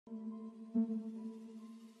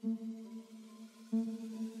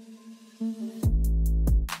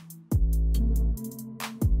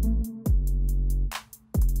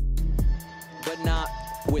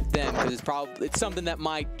it's something that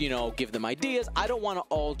might, you know, give them ideas. I don't want to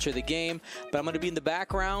alter the game, but I'm going to be in the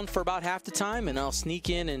background for about half the time, and I'll sneak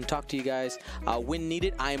in and talk to you guys when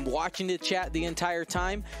needed. I am watching the chat the entire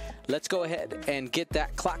time. Let's go ahead and get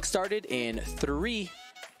that clock started in 3,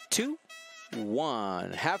 2,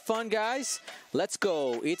 1. Have fun, guys. Let's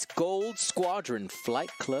go. It's Gold Squadron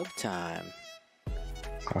Flight Club time.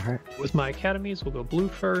 All right. With my academies, we'll go blue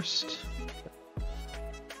first.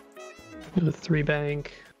 Go to 3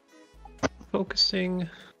 bank. Focusing.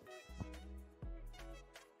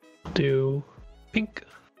 Do pink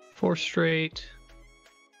 4 straight.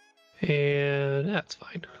 And that's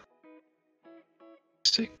fine.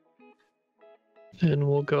 6. And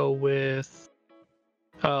we'll go with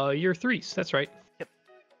your 3s. That's right. Yep.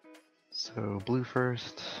 So blue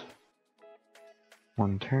first.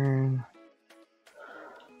 1 turn.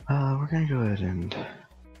 We're gonna go ahead and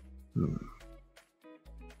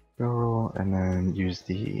barrel roll, and then use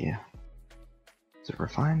the. Is it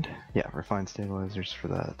refined? Yeah, refined stabilizers for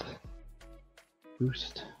that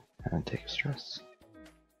boost, and take a stress.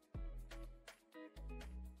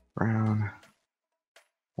 Brown.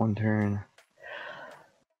 1 turn.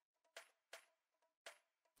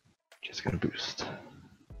 Just gonna boost,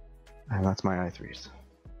 and that's my I3s.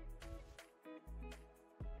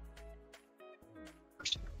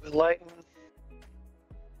 Lighten.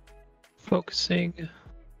 Focusing.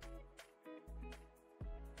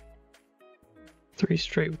 3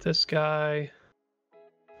 straight with this guy.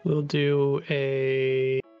 We'll do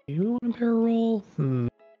a. You want a barrel roll?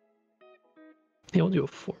 Yeah, we'll do a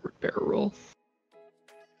forward barrel roll.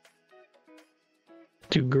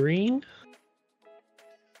 Do green.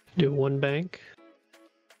 Do 1 bank.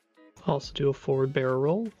 Also do a forward barrel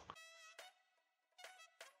roll.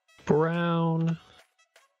 Brown.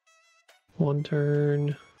 1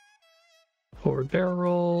 turn. Forward barrel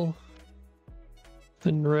roll.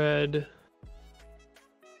 Then red.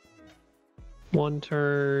 1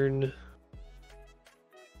 turn.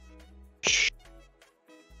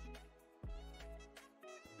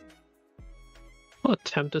 I'll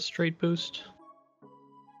attempt a straight boost.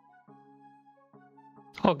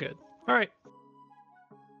 All good. All right.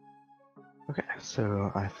 Okay,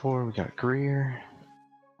 so I4, we got Greer.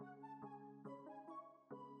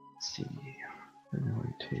 Let's see. We're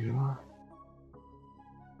going to.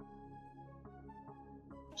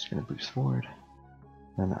 Just gonna boost forward.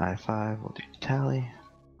 Then I5, we'll do tally.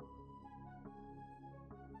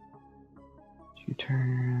 2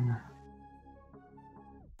 turn.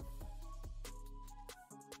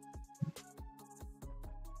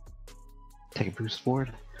 Take a boost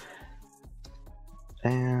forward.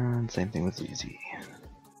 And same thing with ZZ.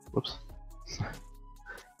 Whoops.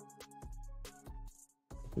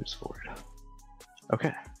 Boost forward.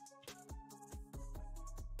 Okay.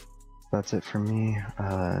 That's it for me.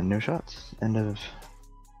 No shots.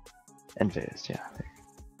 End phase, yeah. There.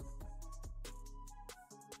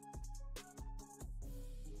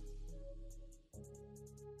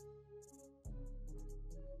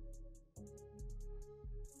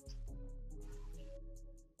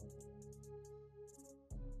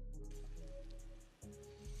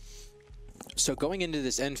 So going into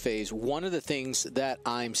this end phase, one of the things that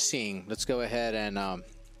I'm seeing, let's go ahead and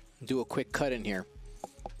do a quick cut in here.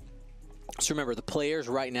 So remember, the players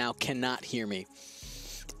right now cannot hear me.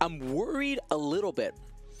 I'm worried a little bit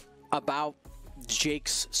about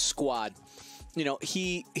Jake's squad. You know,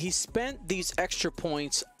 he spent these extra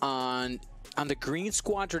points on the Green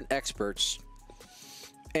Squadron experts,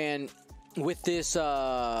 and with this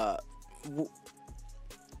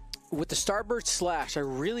with the Starboard Slash, I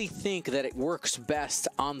really think that it works best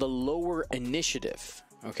on the lower initiative.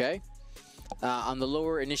 Okay, on the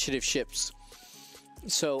lower initiative ships.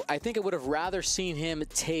 So I think I would have rather seen him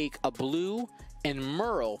take a blue and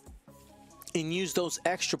Merle and use those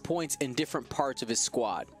extra points in different parts of his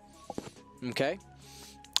squad. Okay.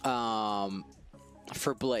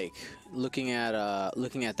 For Blake, looking at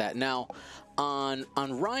that now, on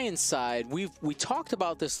Ryan's side, we talked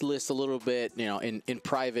about this list a little bit, you know, in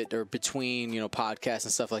private or between, you know, podcasts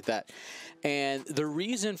and stuff like that. And the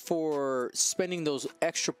reason for spending those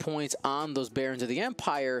extra points on those Barons of the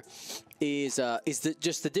Empire is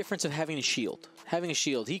just the difference of having a shield. Having a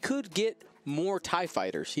shield, he could get more TIE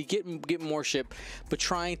fighters, he get more ship, but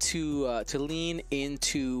trying to lean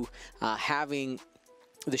into having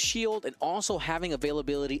the shield and also having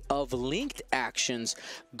availability of linked actions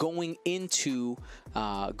going into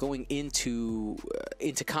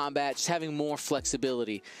combat, just having more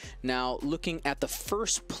flexibility. Now, looking at the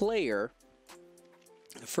first player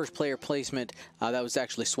placement that was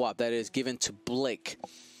actually swapped, that is given to Blake.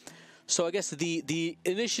 So I guess the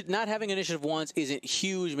not having initiative ones isn't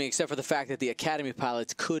huge, I mean, except for the fact that the Academy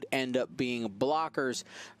pilots could end up being blockers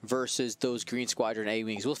versus those Green Squadron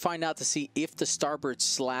A-Wings. We'll find out to see if the Starboard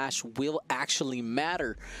slash will actually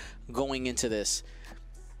matter going into this.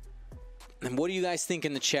 And what do you guys think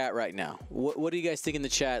in the chat right now? What do you guys think in the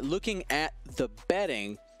chat? Looking at the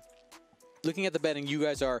betting, you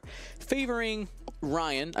guys are favoring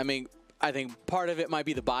Ryan. I mean, I think part of it might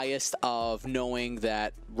be the bias of knowing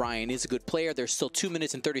that Ryan is a good player. There's still 2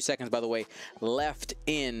 minutes and 30 seconds, by the way, left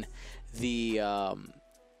in the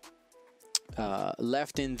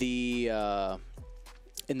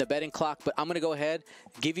betting clock. But I'm gonna go ahead,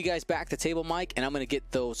 give you guys back the table mic, and I'm gonna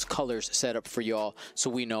get those colors set up for y'all so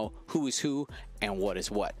we know who is who and what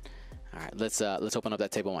is what. All right, let's open up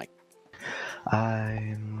that table mic. Let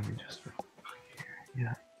me just here.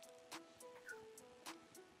 Yeah.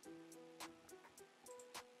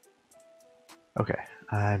 Okay,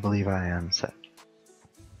 I believe I am set.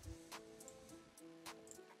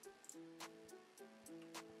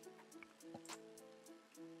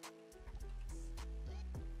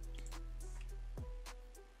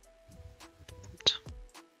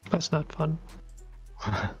 That's not fun.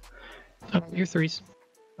 Your threes.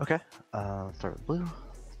 Okay, let's start with blue.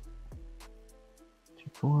 2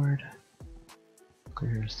 forward.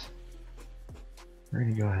 Clears. We're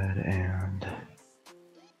gonna go ahead and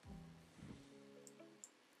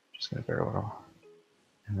just gonna barrel roll.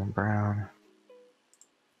 And then brown.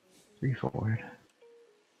 3 forward.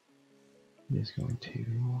 He is going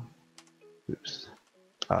to boost.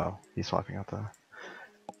 Oh, he's swapping out the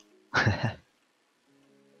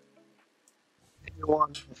You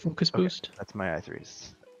want focus boost? That's my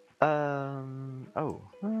I3s. Oh,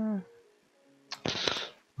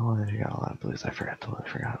 you got a lot of blues. I forgot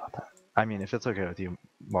about that. I mean, if it's okay with you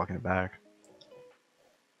walking it back.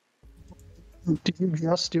 Did you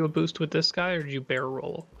just do a boost with this guy, or did you barrel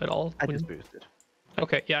roll at all? I just boosted.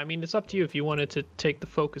 Okay, yeah. I mean, it's up to you if you wanted to take the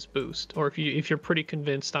focus boost, or if you're pretty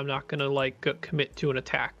convinced I'm not gonna like commit to an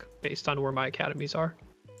attack based on where my academies are.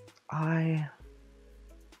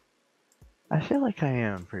 I feel like I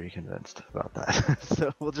am pretty convinced about that,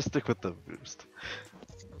 so we'll just stick with the boost.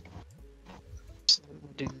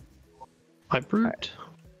 My brute. Right.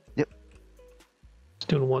 Yep. Just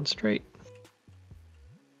doing one straight.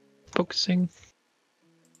 Focusing.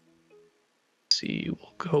 Let's see,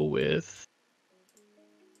 we'll go with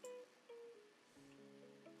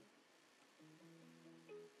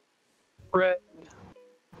red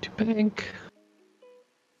to bank.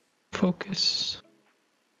 Focus.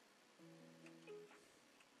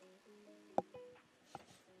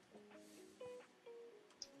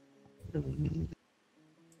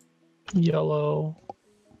 Yellow,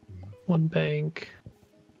 1 bank.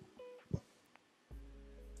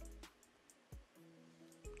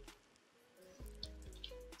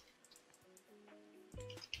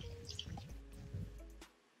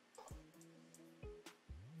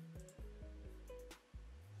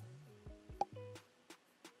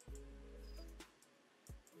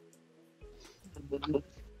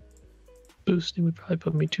 Boosting would probably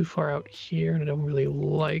put me too far out here, and I don't really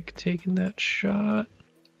like taking that shot.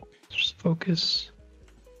 Just focus.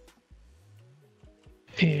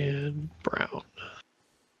 And brown.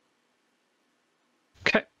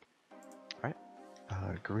 Okay. Alright.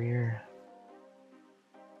 Greer.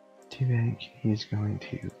 2 bank. He's going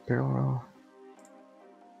to barrel roll.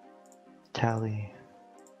 Tally.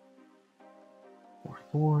 4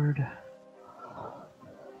 forward.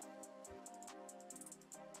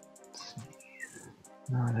 Let's see.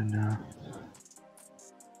 Not enough.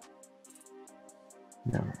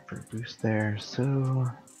 Never for a boost there, so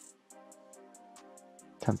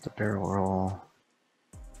attempt a barrel roll.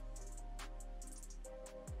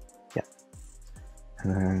 Yeah.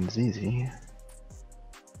 And then ZZ.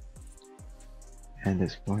 And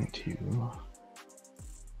is going to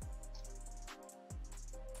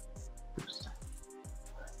boost.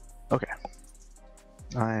 Okay.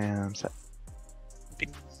 I am set.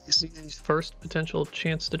 ZZ's first potential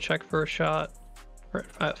chance to check for a shot. We're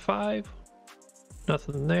at 5.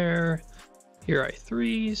 Nothing there. Your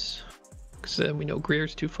I3s. Because then we know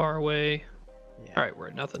Greer's too far away. Yeah. Alright, we're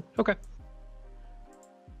at nothing. Okay.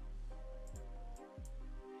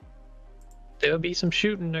 There'll be some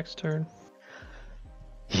shooting next turn.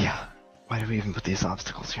 Yeah. Why do we even put these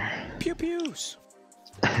obstacles here? Pew pews.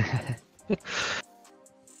 Let's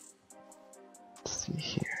see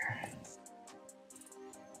here.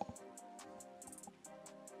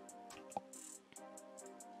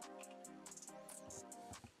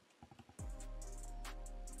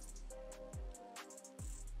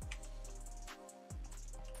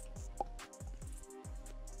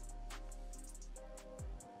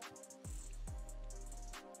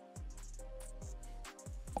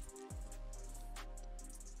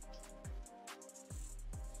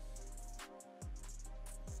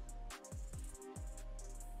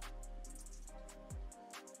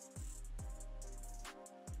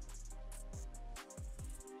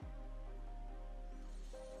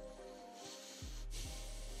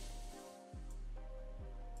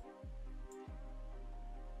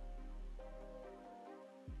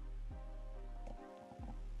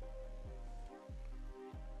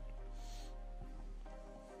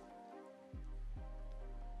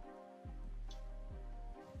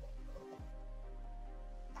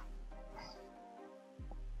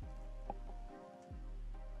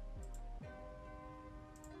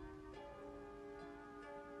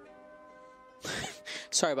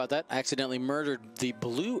 sorry about that. I accidentally murdered the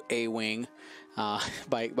blue A-wing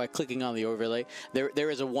by clicking on the overlay. There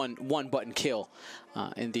is a one button kill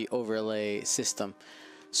in the overlay system.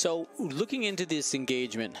 So looking into this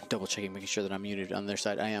engagement, double checking, making sure that I'm muted on their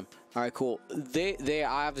side. I am. All right, cool. They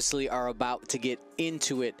obviously are about to get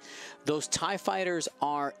into it. Those TIE fighters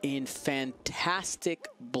are in fantastic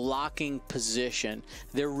blocking position.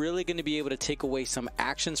 They're really going to be able to take away some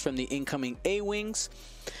actions from the incoming A-wings.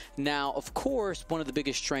 Now, of course, one of the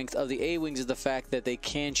biggest strengths of the A-wings is the fact that they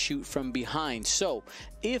can shoot from behind. So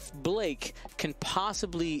if Blake can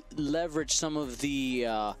possibly leverage some of the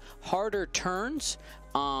harder turns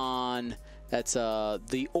on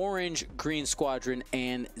the orange green squadron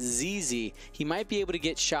and ZZ, he might be able to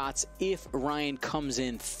get shots if Ryan comes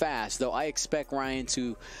in fast, though I expect Ryan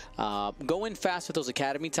to go in fast with those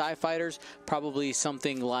Academy TIE fighters, probably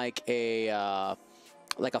something like a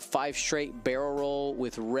 5 straight barrel roll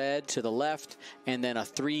with red to the left and then a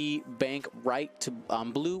 3 bank right to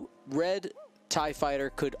blue. Red TIE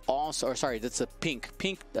fighter could also, or sorry, that's a pink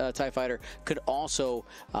TIE fighter could also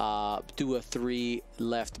do a 3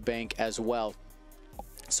 left bank as well.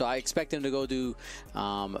 So I expect him to go do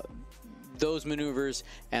those maneuvers,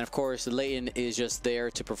 and of course Leighton is just there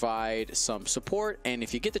to provide some support, and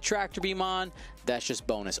if you get the tractor beam on, that's just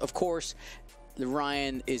bonus. Of course,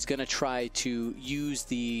 Ryan is going to try to use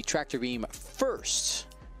the tractor beam first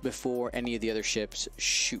before any of the other ships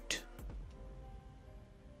shoot.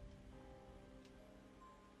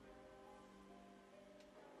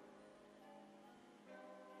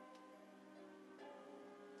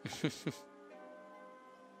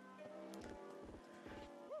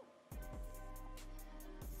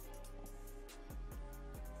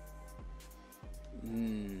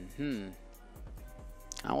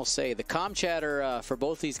 I will say the comm chatter for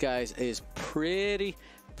both these guys is pretty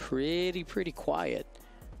quiet.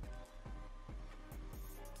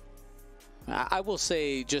 I will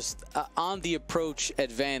say just on the approach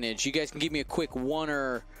advantage, you guys can give me a quick one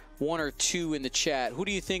or two in the chat. Who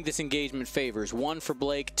do you think this engagement favors? 1 for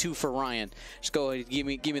Blake, 2 for Ryan. Just go ahead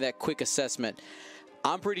and give me that quick assessment.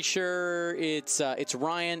 I'm pretty sure it's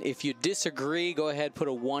Ryan. If you disagree, go ahead, put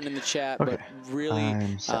a 1 in the chat. Okay. But really,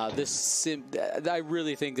 I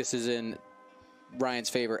really think this is in Ryan's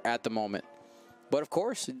favor at the moment. But of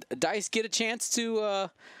course, Dice get a chance to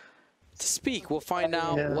speak. We'll find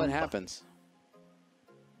out what happens.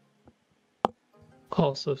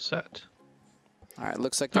 Also set. All right,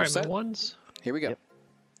 looks like you're set. My ones. Here we go. Yep.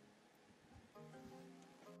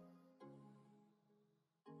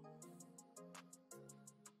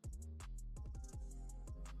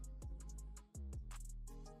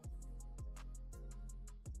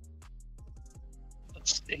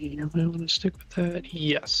 Let's see. I'm going to stick with that.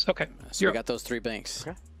 Yes. Okay. So we got those 3 banks.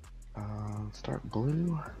 Okay. Start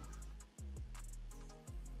blue.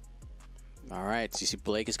 All right. So you see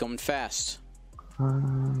Blake is going fast. We're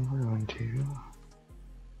going to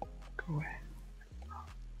go away.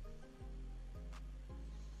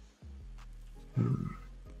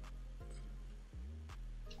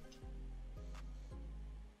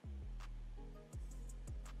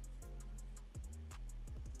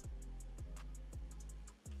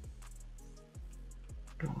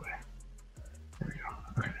 Go away. There we go.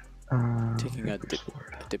 Okay. Taking a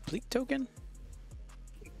deplete token?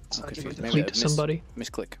 I'm confused. Maybe to somebody.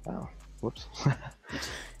 Misclick. Oh, whoops.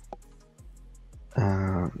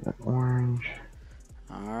 Orange.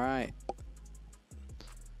 All right.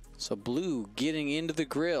 So blue getting into the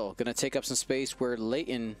grill, gonna take up some space where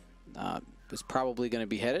Leighton is probably gonna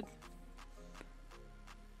be headed.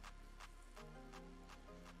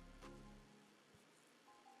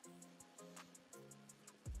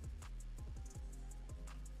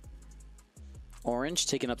 Orange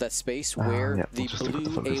taking up that space where the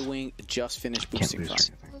blue A-wing just finished boosting from.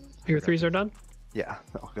 Your 3s are done? Yeah,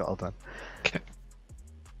 all done. Okay.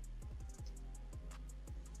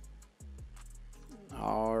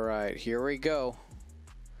 All right, here we go.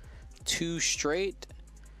 2 straight.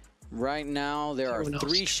 Right now, there are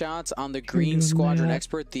 3 shots on the green squadron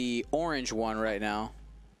expert, the orange one right now.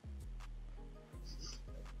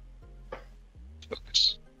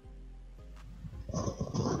 Focus.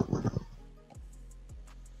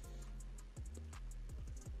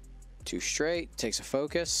 Two straight, takes a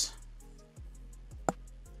focus.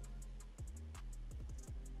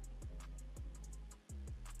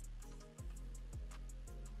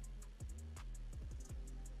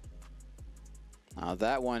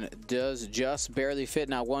 That one does just barely fit.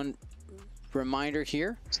 Now, one reminder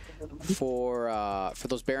here for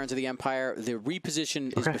those Barons of the Empire, the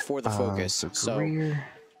reposition is before the focus. So you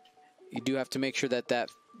do have to make sure that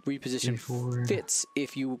reposition forward. fits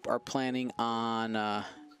if you are planning on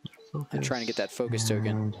trying to get that focus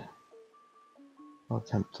token. And I'll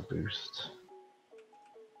attempt to boost.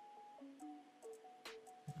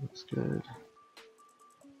 Looks good.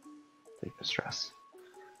 Take the stress.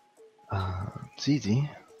 It's easy.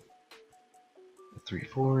 3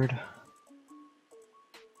 forward.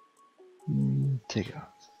 Take a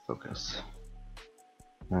focus.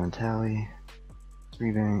 9 tally.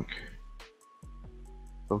 3 bank.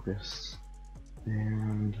 Focus.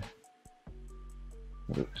 And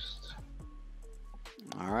a boost.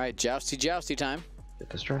 Alright, jousty time. Get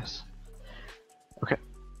the stress. Okay.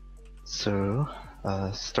 So,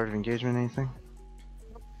 start of engagement, anything?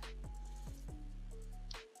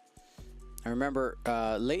 I remember,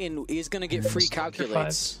 Leighton is going to get free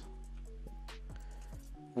calculates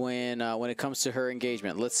when it comes to her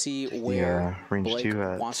engagement. Let's see where range Blake 2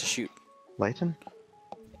 at wants to shoot. Leighton?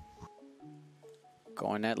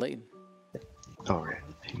 Going at Leighton. Oh, right.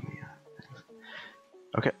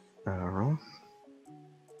 Okay, roll.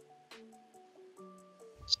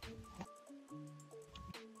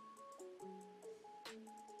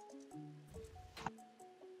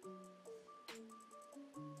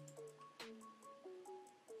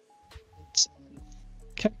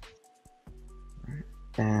 Okay.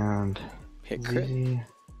 And Hit crit. easy.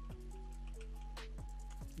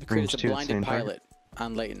 The crit Range is a 2 at blinded same pilot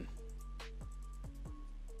on Leighton.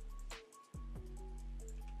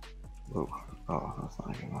 Whoa. Oh, that's not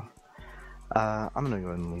a good one. I'm gonna go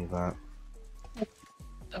ahead and leave that.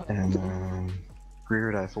 And then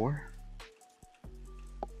Greer die 4.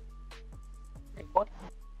 What?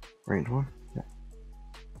 Range 1. Yeah.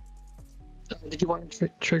 Did you want to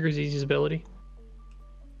trigger Z's ability?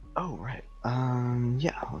 Oh, right.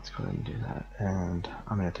 Yeah, let's go ahead and do that. And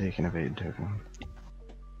I'm gonna take an evade token.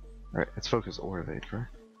 Right, it's focus or evade,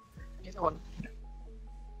 correct? Either one.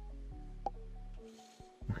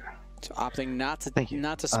 Okay. So opting not Thank you.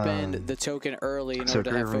 to spend the token early in so order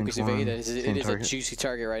to have Greer focus range evade. one, It same is a target? juicy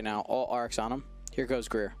target right now. All arcs on him. Here goes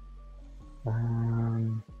Greer. We'll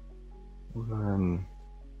go ahead and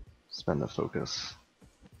spend the focus.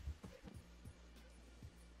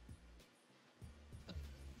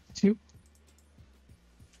 2.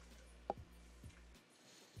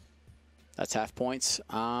 That's half points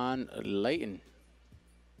on Leighton.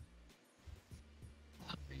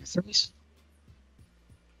 3s.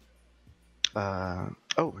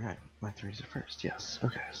 Oh, right. My 3s are first. Yes.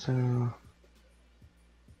 Okay, so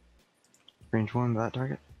range 1 that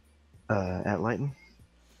target. At Leighton.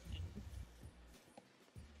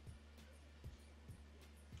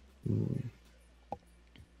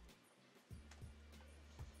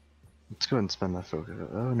 Let's go ahead and spend that focus.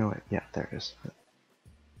 Oh no, wait. Yeah, there it is.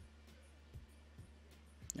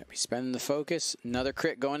 Yep, he's spending the focus. Another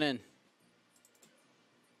crit going in.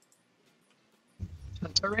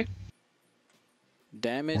 Sensor array.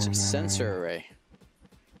 Damage sensor array.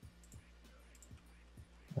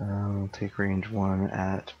 We'll take range 1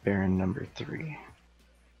 at Baron number 3.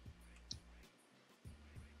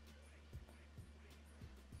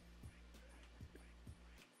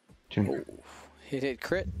 Junior. Oh, hit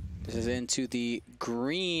crit. This is into the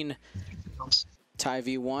green tie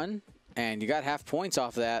V1, and you got half points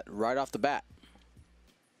off that right off the bat.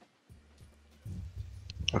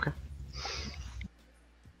 Okay.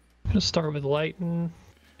 I'm gonna start with Leighton,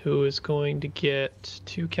 who is going to get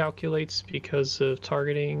 2 calculates because of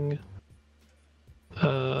targeting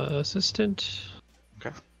assistant.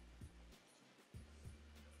 Okay.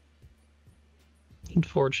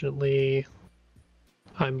 Unfortunately,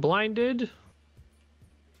 I'm blinded.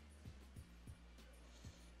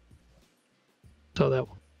 So that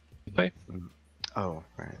way. Oh,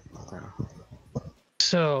 right.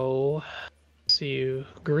 So, see,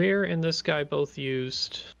 Greer and this guy both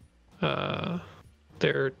used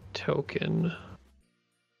their token.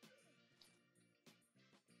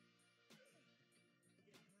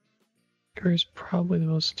 Greer's probably the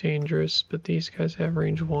most dangerous, but these guys have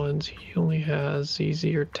range 1s. He only has ZZ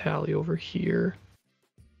or Tally over here.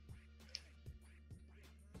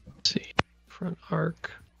 Let's see, front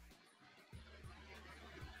arc.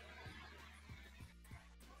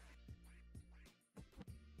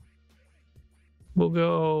 We'll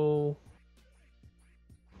go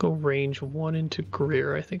range 1 into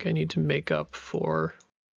Greer. I think I need to make up for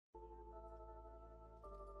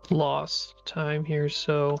lost time here.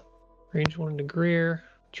 So range 1 into Greer,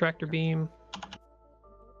 tractor beam.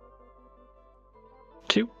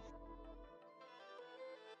 2.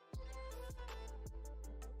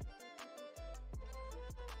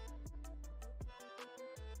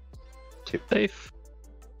 Safe.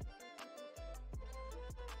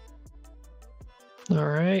 All All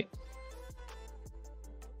right.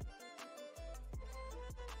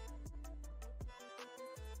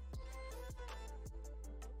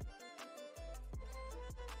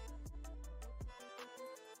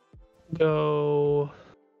 Go.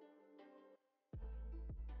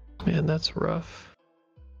 Man, that's rough.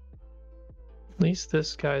 At least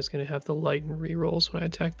this guy's going to have the light and rerolls when I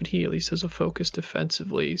attack, but he at least has a focus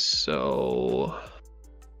defensively, so...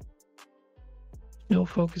 No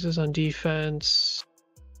focuses on defense.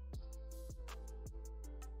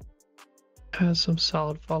 Has some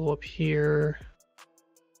solid follow-up here.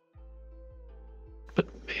 But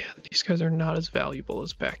man, these guys are not as valuable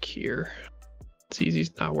as back here. It's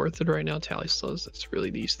easy's not worth it right now. Tally slows, that's really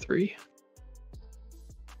these three.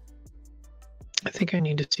 I think I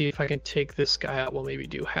need to see if I can take this guy out. We'll maybe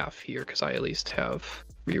do half here because I at least have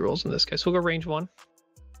rerolls in this guy. So we'll go range 1.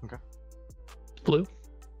 Okay. Blue.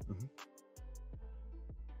 Mm-hmm.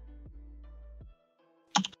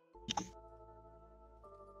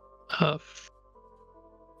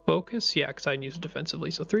 Focus, yeah, because I can use it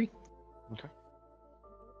defensively, so 3. Okay.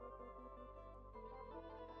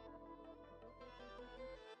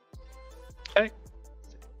 Okay.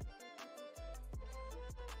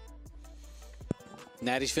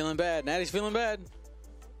 Natty's feeling bad. Natty's feeling bad.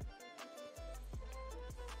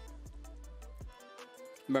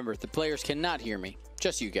 Remember, the players cannot hear me.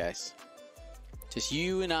 Just you guys. Just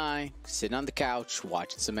you and I sitting on the couch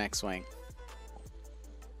watching some X-Wing.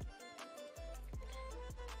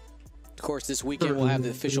 Of course, this weekend we'll have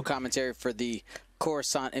the official commentary for the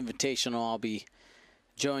Coruscant Invitational. I'll be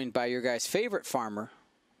joined by your guys' favorite farmer.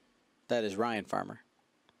 That is Ryan Farmer.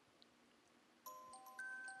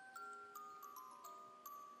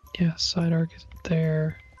 Yeah, side arc is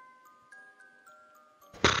there.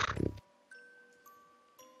 I'm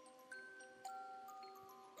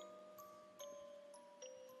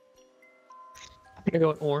gonna go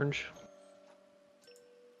with orange.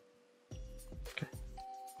 Okay.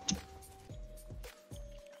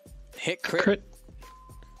 Hit crit. Crit.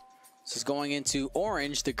 This is going into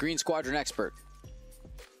orange, the Green Squadron expert.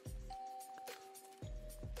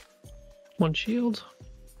 1 shield.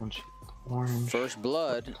 1 shield. Orange. First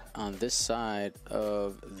blood on this side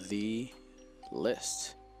of the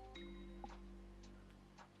list.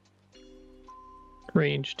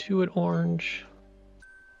 Range 2 at orange.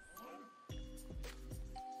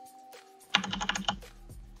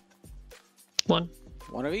 One.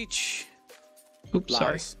 One of each. Oops,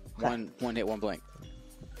 sorry. Lies. One hit, one blank.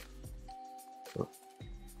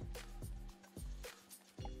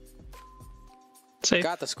 Safe.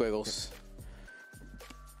 Got the squiggles.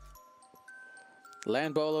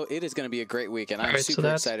 Landbolo, it is going to be a great week, and I'm Alright, super so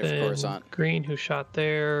that's excited for been Coruscant. green who shot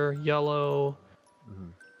there, yellow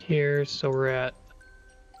here, so we're at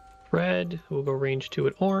red, we'll go range 2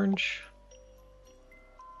 at orange.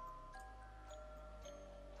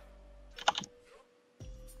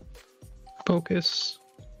 Focus.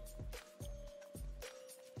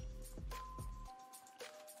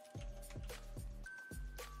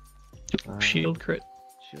 Shield crit.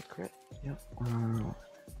 Shield crit. Yep.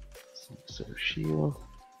 So shield.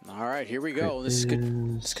 All right, here we go. This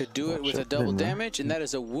could do it with a double damage, and that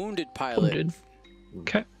is a wounded pilot. Wounded.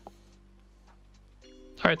 Okay.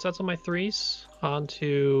 Alright, so that's on my 3s. On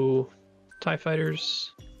to TIE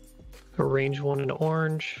Fighters. Go range 1 into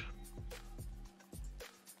orange.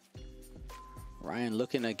 Ryan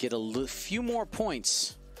looking to get a few more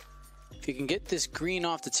points. If you can get this green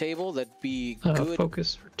off the table, that'd be good.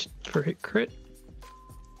 Focus for hit crit.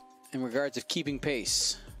 In regards of keeping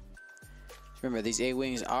pace. Remember, these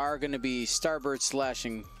A-Wings are going to be starboard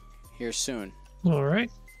slashing here soon.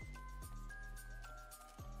 Alright.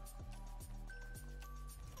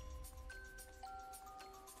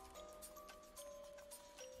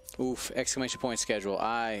 Oof, exclamation point schedule.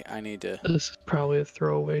 I need to This is probably a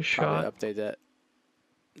throwaway shot. update that.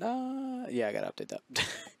 Yeah, I gotta update that.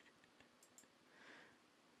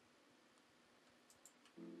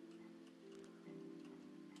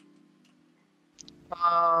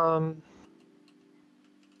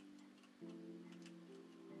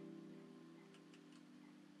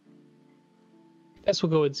 Guess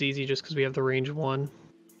we'll go with ZZ just because we have the range 1.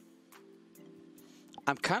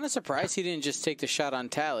 I'm kind of surprised he didn't just take the shot on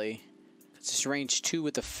Tally. It's just range 2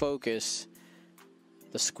 with the focus.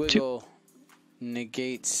 The squiggle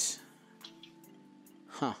negates.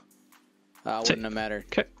 Huh. Wouldn't have mattered.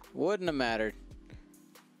 Okay. Wouldn't have mattered.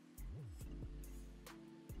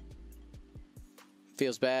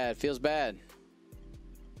 Feels bad. Feels bad.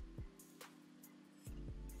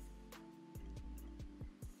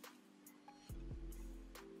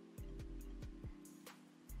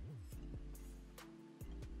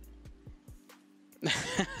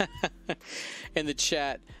 In the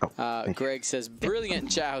chat, Greg says, "Brilliant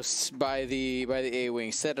jousts by the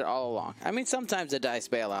A-wing. Said it all along." I mean, sometimes the dice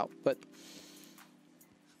bail out, but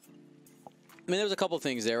I mean, there was a couple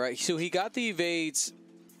things there, right? So he got the evades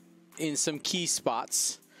in some key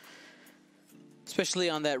spots, especially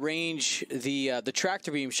on that range. The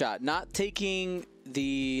tractor beam shot, not taking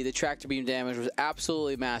the tractor beam damage was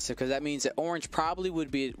absolutely massive, because that means that orange probably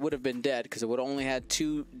would have been dead, because it would have only had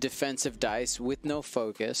 2 defensive dice with no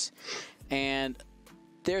focus. And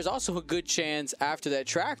there's also a good chance after that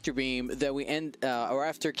tractor beam that we end, or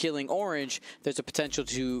after killing orange, there's a potential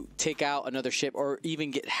to take out another ship or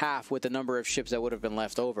even get half with the number of ships that would have been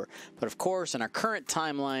left over. But of course, in our current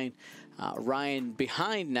timeline, Ryan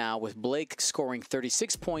behind now, with Blake scoring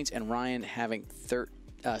 36 points and Ryan having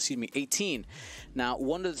 18. Now,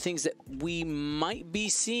 one of the things that we might be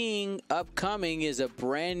seeing upcoming is a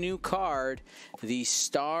brand new card, the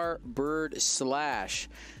Starbird Slash.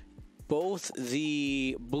 Both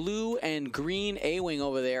the blue and green A-Wing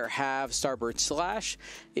over there have Starbird Slash.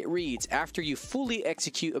 It reads, after you fully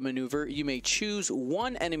execute a maneuver, you may choose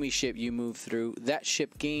one enemy ship you move through. That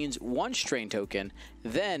ship gains 1 strain token.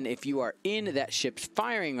 Then, if you are in that ship's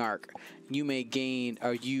firing arc, you may gain,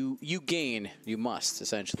 or you must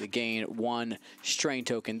essentially gain 1 strain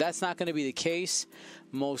token. That's not going to be the case,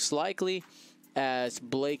 most likely, as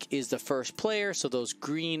Blake is the first player, so those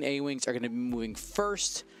green A-Wings are going to be moving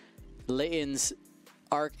first. Leighton's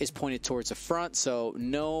arc is pointed towards the front, so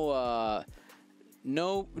no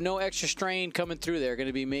extra strain coming through there. Going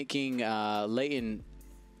to be making Leighton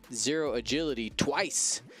 0 agility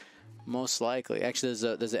twice, most likely. Actually,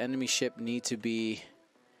 does the enemy ship need to be?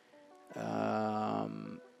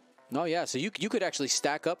 No, yeah. So you could actually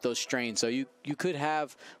stack up those strains. So you could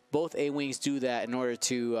have both A-Wings do that in order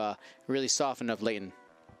to really soften up Leighton.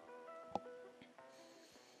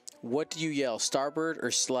 What do you yell, Starbird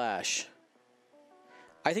or Slash?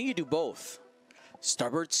 I think you do both.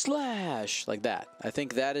 Starbird Slash, like that. I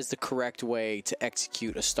think that is the correct way to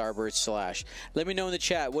execute a Starbird Slash. Let me know in the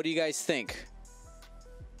chat, what do you guys think?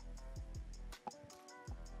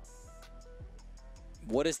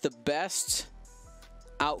 What is the best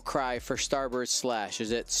outcry for Starbird Slash?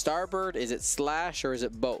 Is it Starbird, is it Slash, or is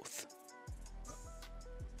it both?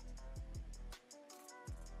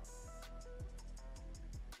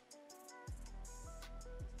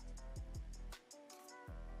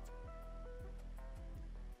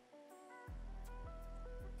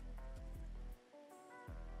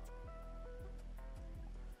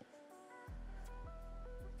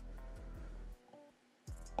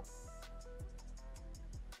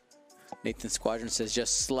 Nathan Squadron says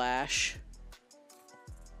just Slash.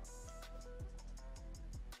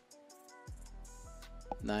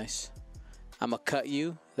 Nice. I'ma cut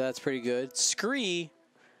you. That's pretty good. Scree.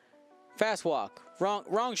 Fast walk.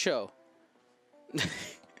 Wrong show.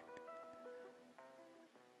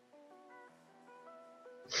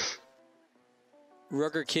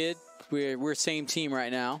 Rugger Kid. We're same team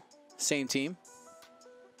right now. Same team.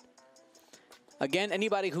 Again,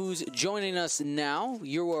 anybody who's joining us now,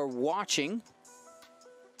 you are watching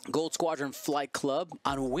Gold Squadron Flight Club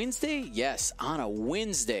on Wednesday. Yes, on a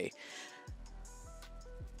Wednesday.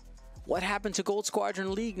 What happened to Gold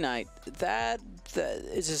Squadron League Night? That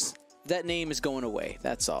is just, that name is going away.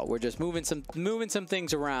 That's all. We're just moving some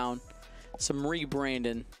things around, some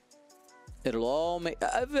rebranding. It'll all make.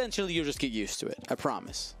 Eventually, you'll just get used to it. I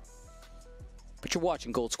promise. But you're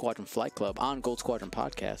watching Gold Squadron Flight Club on Gold Squadron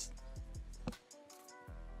Podcast.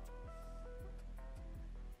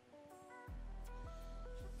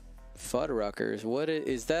 Fuddruckers, what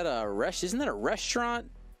is that? Isn't that a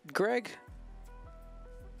restaurant, Greg?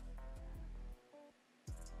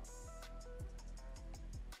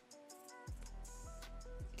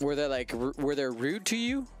 Were they rude to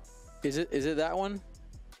you? Is it that one?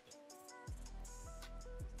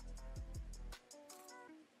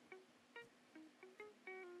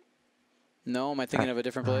 No, am I thinking of a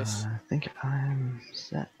different place? I think I'm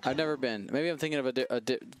set. I've never been. Maybe I'm thinking of a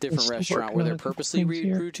different restaurant where they're purposely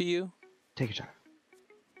rude to you. Take your time.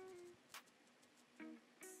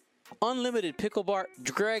 Unlimited pickle bar.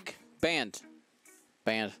 Greg, banned.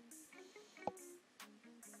 Banned.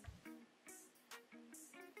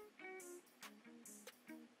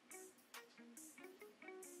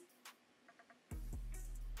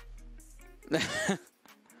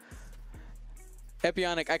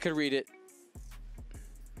 Epionic, I could read it.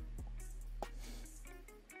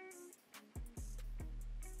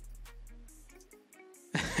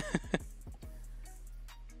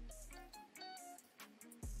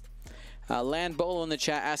 Land Bolo in the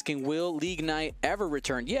chat asking, will League Night ever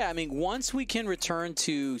return? Yeah, I mean, once we can return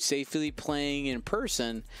to safely playing in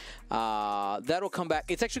person, that'll come back.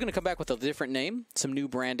 It's actually going to come back with a different name, some new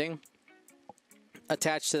branding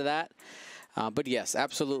attached to that. But yes,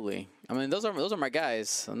 absolutely. I mean, those are my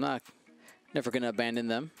guys. I'm never going to abandon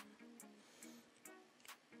them.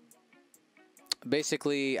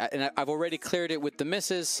 Basically, and I've already cleared it with the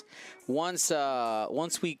misses. Once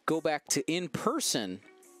we go back to in person,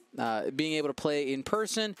 being able to play in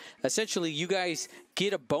person, essentially you guys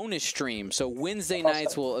get a bonus stream. So Wednesday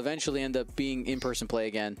nights will eventually end up being in person play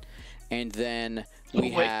again, and then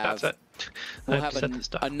we'll have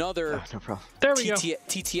another there we go.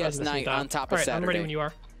 TTS night on top of Saturday. I'm ready when you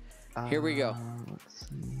are. Here we go. Let's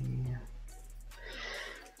see.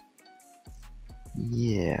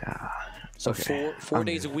 Yeah. So okay. four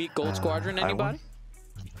days a week, Gold Squadron. Anybody?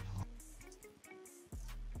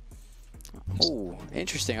 Oh,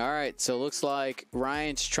 interesting. All right. So it looks like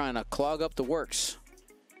Ryan's trying to clog up the works.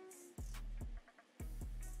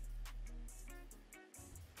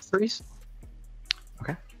 Freeze.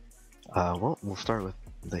 Okay. Well, we'll start with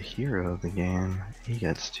the hero of the game. He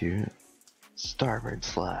gets to starboard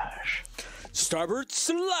slash. Starboard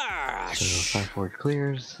slash. So 5 forward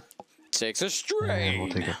clears. Takes a strain. And we'll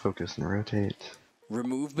take a focus and rotate.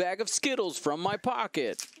 Remove bag of Skittles from my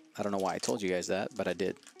pocket. I don't know why I told you guys that, but I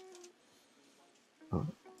did. Oh,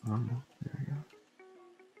 there we go.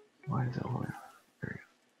 Why is it all there? There we go.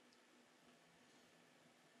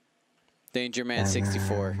 Danger Man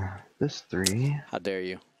 64. This 3. How dare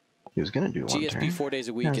you? He was gonna do one GSP turn. 4 days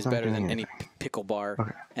a week Yeah, is it's not better doing than any anything. pickle bar,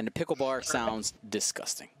 Okay. and the pickle bar sounds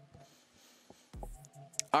disgusting.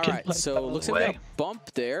 All Get right, my so button looks like we away. got a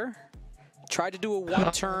bump there. Tried to do a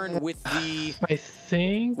one turn with the I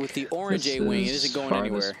think orange this A-wing. It is isn't going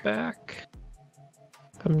farthest anywhere. back.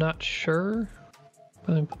 I'm not sure.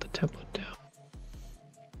 Let me put the template down.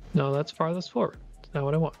 No, that's farthest forward. That's not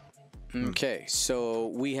what I want. Okay, so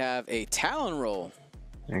we have a Talon roll.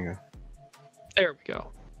 There you go. There we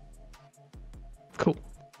go. Cool.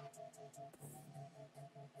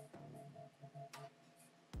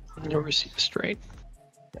 No receive strain.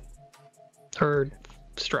 Or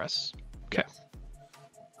stress. Okay.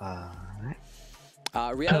 Alright.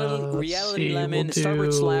 Reality see, Lemon, we'll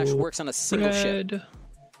starboard do slash works on a single ship. Red.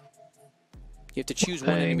 You have to choose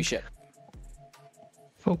one enemy Blank. ship.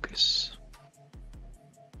 Focus.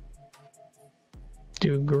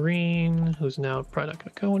 Do green, who's now probably not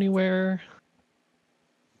going to go anywhere.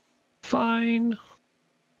 Fine.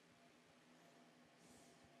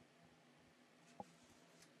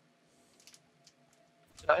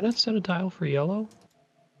 Did I not set a dial for yellow?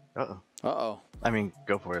 Uh-oh. Uh-oh. I mean,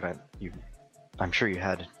 go for it. I'm sure you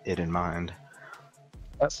had it in mind.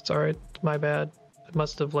 That's alright. My bad. I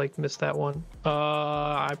must have like missed that one.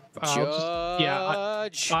 I'm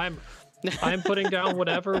putting down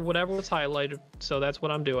whatever was highlighted. So that's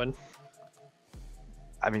what I'm doing.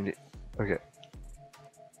 I mean, okay.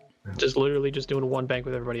 Just literally just doing one bank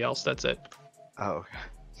with everybody else. That's it. Oh, okay.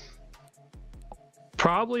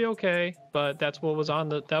 Probably okay, but that's what was on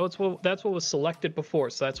the that's what was selected before,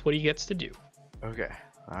 so that's what he gets to do. Okay.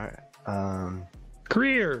 Alright.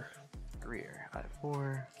 Greer. Greer.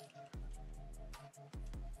 5-4.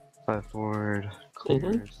 5 forward.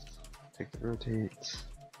 Clears. Take the rotates.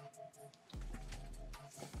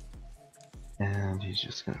 And he's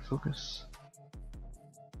just gonna focus.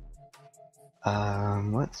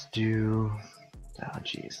 Let's do. Oh,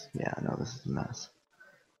 jeez. Yeah, no, this is a mess.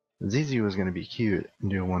 ZZ was gonna be cute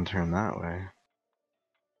and do one turn that way,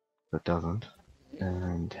 but doesn't.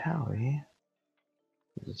 And Tally.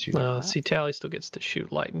 See, Tally still gets to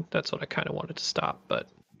shoot Lighten. That's what I kind of wanted to stop, but.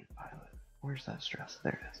 Pilot. Where's that stress?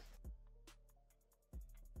 There it is.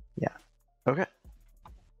 Yeah. Okay.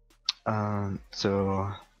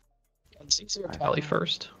 So. Tally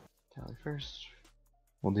first. Tally first.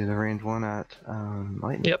 We'll do the range 1 at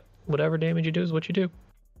Lightning. Yep. Whatever damage you do is what you do.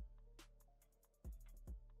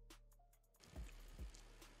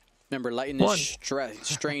 Remember, Lightning is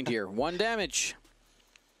strained here. 1 damage.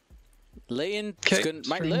 Laying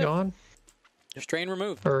might live. Gone. Strain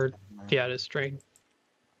removed. Or yeah, it is strain.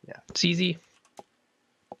 Yeah. It's easy.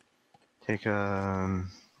 Take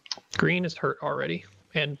Green is hurt already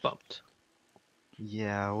and bumped.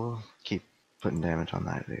 Yeah, we'll keep putting damage on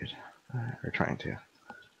that dude. Or trying to.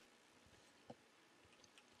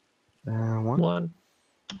 1.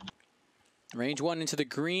 Range 1 into the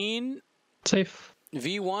green. Safe.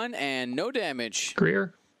 V1 and no damage.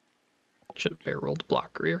 Greer. Should have barrel rolled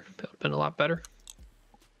block Greer. That would have been a lot better.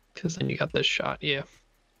 Because then you got this shot, yeah.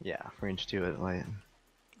 Yeah, range 2 at Light.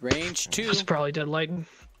 Range 2. It's probably dead Lighten.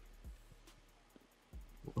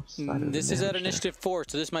 What side of This the is at damage there? initiative 4,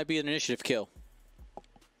 so this might be an initiative kill.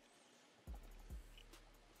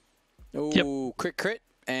 Ooh, crit,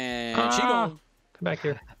 and she gone. Come back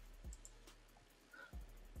here.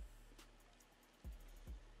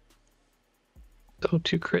 So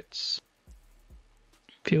 2 crits.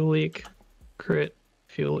 Fuel leak, crit,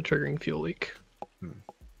 triggering fuel leak.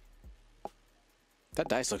 That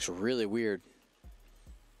dice looks really weird.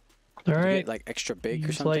 All Did it right. get, like extra big or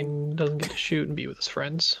He's something. like, doesn't get to shoot and be with his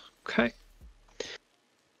friends. Okay.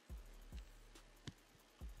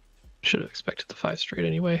 Should have expected the 5 straight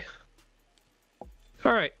anyway.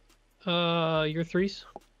 All right. Your 3s.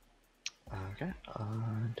 Okay.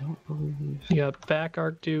 Don't believe. You got back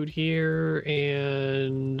arc dude here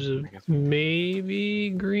and maybe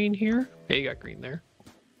green here. Yeah, you got green there.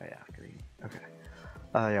 Oh, yeah, green. Okay.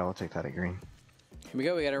 Yeah, we'll take that at green. Here we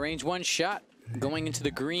go. We got a range 1 shot going into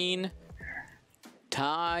the green.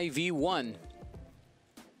 Tie V1.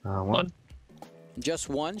 One. Just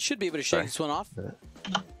 1. Should be able to shake this one off.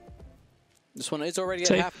 This one is already at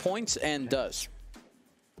Safe. half points and does.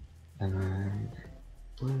 And then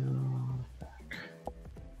blue back.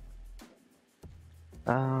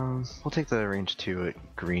 We'll take the range 2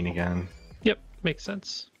 at green again. Yep, makes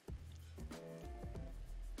sense.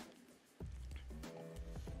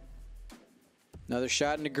 Another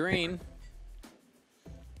shot into green.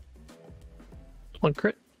 1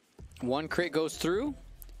 crit. 1 crit goes through.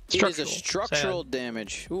 It is a structural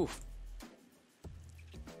damage. Oof.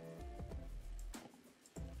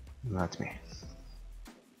 That's me.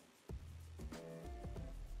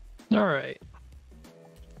 All right.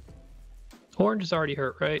 Orange is already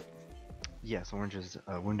hurt, right? Yes, orange is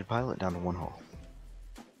a wounded pilot down to 1 hull.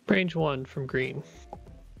 Range 1 from green.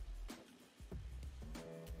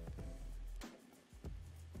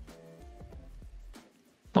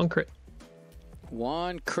 One crit.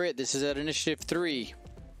 1 crit. This is at initiative 3.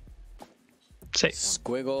 Safe.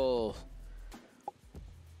 Squiggle.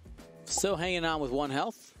 Still hanging on with 1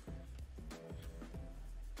 health.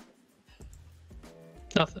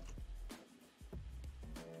 Nothing.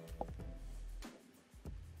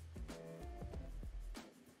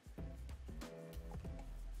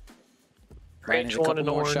 Range Range a 1 couple and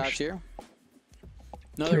more orange. shots here.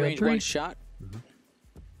 Another 3 on range 3. 1 shot.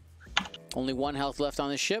 Only 1 health left on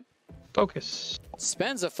the ship. Focus.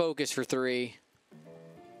 Spends a focus for 3.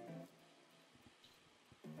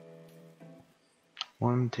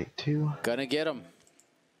 1, take 2. Gonna get him.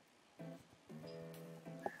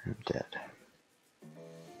 I'm dead.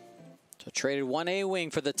 So traded 1 A-wing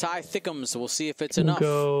for the tie thickums. We'll see if it's We'll enough.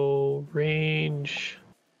 go range.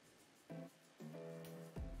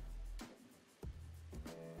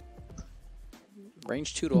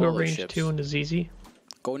 Range 2 to We'll all go those range ships. 2 into ZZ.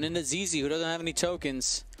 Going into ZZ, who doesn't have any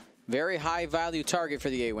tokens. Very high value target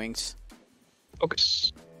for the A-wings.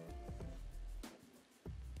 Focus.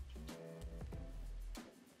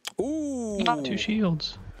 Ooh. 2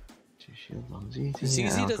 shields. 2 shields on ZZ.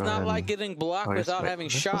 ZZ does not like getting blocked Oh, I guess without wait, having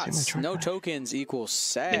was I supposed to get my shots. charge No back? tokens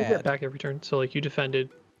equals Yeah, you get sad. back every turn. So like you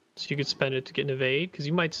defended, so you could spend it to get an evade, because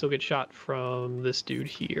you might still get shot from this dude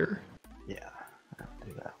here. Yeah, I'll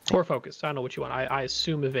do that. Or focused. I don't know what you want. I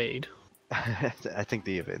assume evade. I think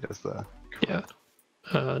the evade is the. Yeah.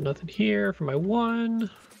 Nothing here for my 1.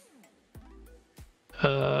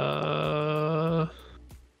 Yeah,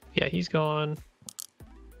 he's gone.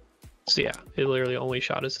 So yeah, it literally only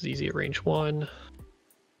shot us as easy at range 1.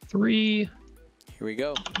 3. Here we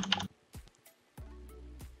go.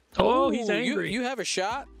 Oh, he's Ooh, angry. You have a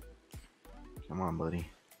shot. Come on, buddy.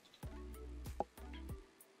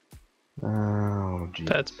 Oh, geez.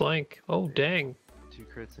 That's blank. Oh, dang. 2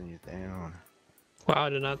 crits and he's down. Wow, I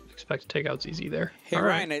did not expect to take out ZZ there. Hey, All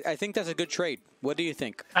Ryan, right. I think that's a good trade. What do you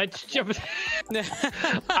think? I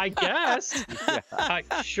guess.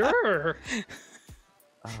 Sure.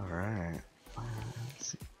 All right.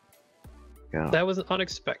 Let's see. Go. That was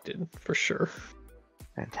unexpected, for sure.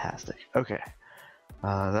 Fantastic. Okay.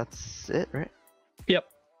 That's it, right? Yep.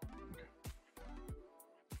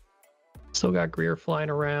 Still got Greer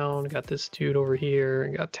flying around, got this dude over here,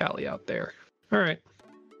 and got Tally out there. All right.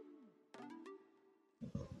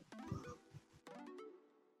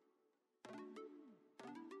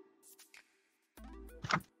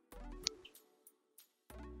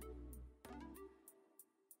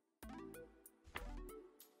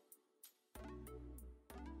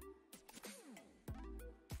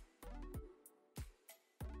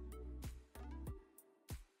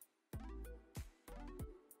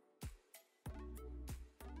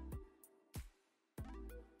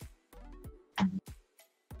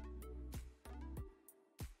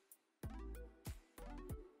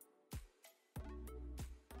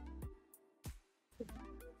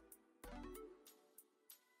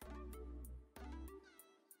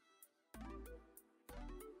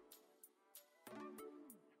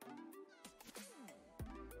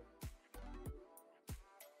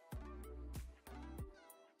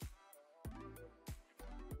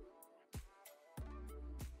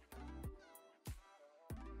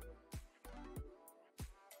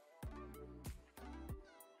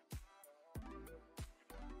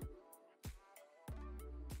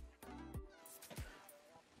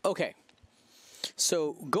 Okay.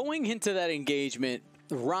 So going into that engagement,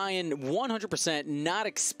 Ryan 100% not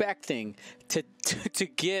expecting to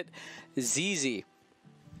get ZZ.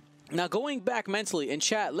 Now going back mentally in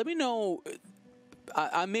chat, let me know.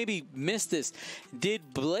 I maybe missed this.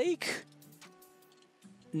 Did Blake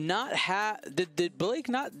not have? Did Blake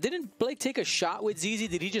not? Didn't Blake take a shot with ZZ?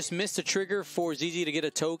 Did he just miss the trigger for ZZ to get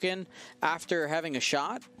a token after having a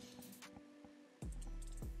shot?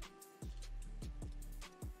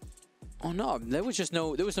 Oh no, there was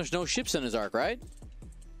no ships in his arc, right?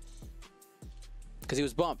 Because he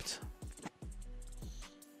was bumped.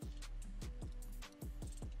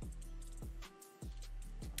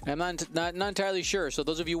 I'm not entirely sure. So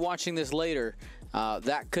those of you watching this later,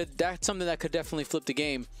 that's something that could definitely flip the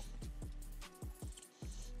game.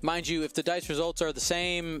 Mind you, if the dice results are the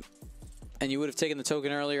same, and you would have taken the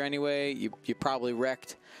token earlier anyway, you probably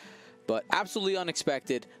wrecked. But absolutely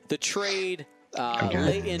unexpected. The trade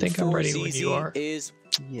late in for ZZ is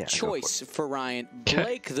choice for Ryan.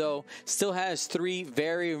 Blake, though, still has 3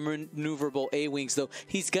 very maneuverable A-Wings, though.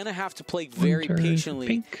 He's going to have to play very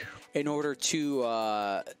patiently in order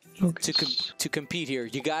to compete here.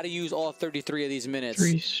 You got to use all 33 of these minutes.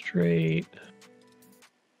 3 straight.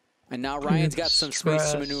 And now Ryan's got some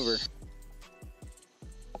space to maneuver.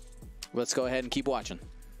 Let's go ahead and keep watching.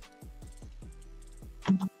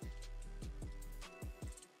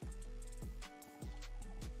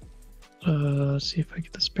 See if I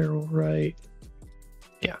get this barrel right.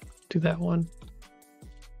 Yeah, do that one.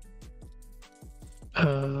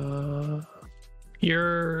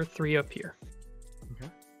 You're 3 up here. Okay.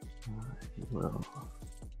 He will.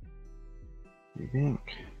 You think?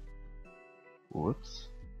 Whoops.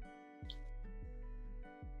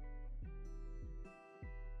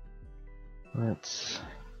 Let's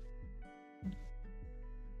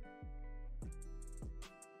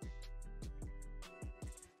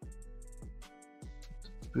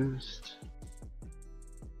boost,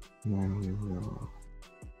 and then we will.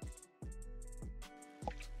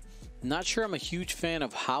 Not sure I'm a huge fan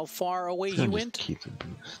of how far away he went. Keep the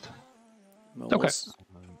boost. Well, okay.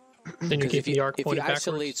 Then you keep the arc if he pointed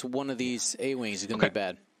isolates one of these A-Wings, it's going to be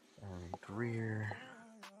bad. Greer.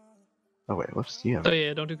 Oh wait, whoops. Yeah. Oh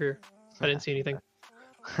yeah, don't do Greer. I didn't see anything.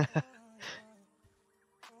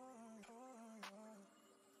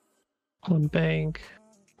 One bank,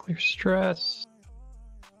 clear stress,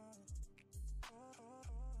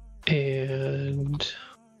 and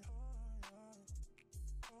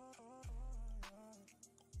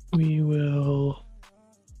we will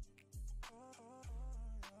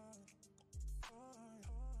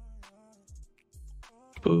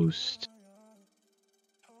boost,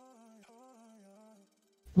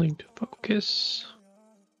 link to focus,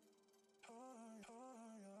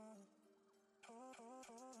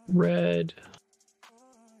 red,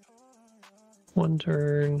 1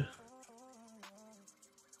 turn,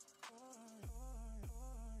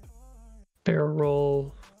 barrel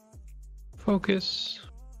roll, focus,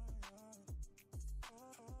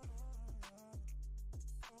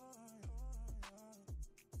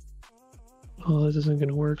 oh, this isn't going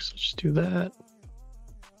to work, so let's just do that.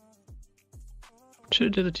 Should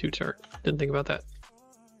have did a 2 turn. Didn't think about that.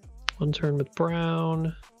 1 turn with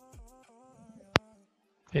brown.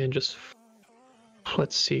 And just,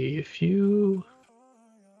 let's see, if you...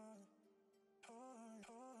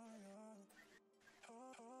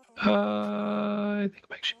 I think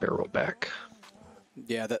I'm actually barrel roll back.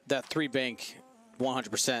 Yeah, that 3 bank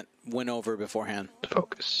 100% went over beforehand.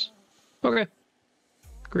 Focus. Okay.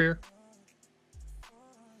 Greer.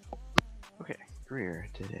 Okay, Greer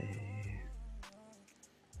did a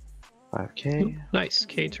 5K. Ooh, nice.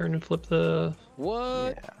 K turn and flip the...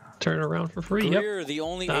 What? Yeah. Turn it around for free. Greer, Yep. the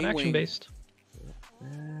only Not A-Wing action based.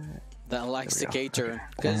 that likes the K turn.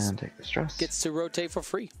 Okay. And take the stress. Gets to rotate for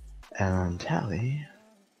free. And tally.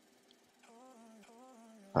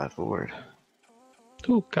 5 forward.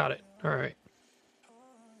 Ooh, got it. All right.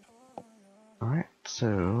 Alright,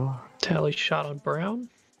 so. Tally shot on brown.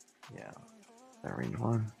 Yeah. That range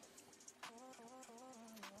 1.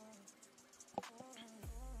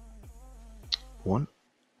 One.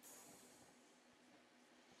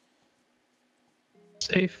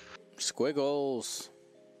 Safe. Squiggles.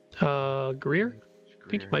 Greer? I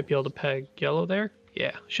think you might be able to peg yellow there.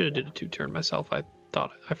 Yeah, should have did a 2 turn myself. I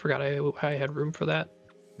forgot I had room for that.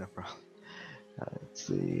 No problem. Let's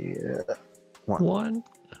see. 1. 1.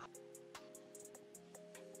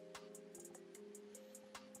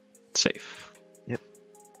 Safe. Yep.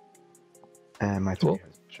 And my 3 Cool.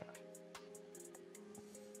 has a shot.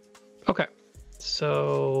 Okay.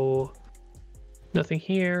 So nothing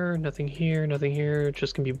here, nothing here, nothing here. It's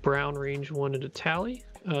just gonna be brown range 1 into tally.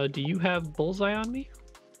 Do you have bullseye on me?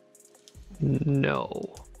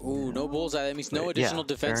 No. Ooh, no bullseye. That means no Wait, additional yeah,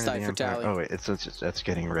 defense Baron die of for the Empire. Tally. Oh wait, that's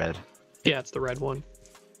getting red. Yeah, it's the red one.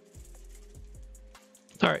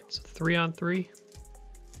 All right, so 3 on 3.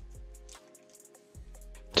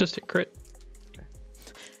 Just hit crit.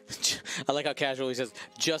 I like how casual he says,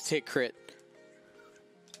 just hit crit.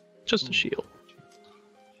 Just a shield.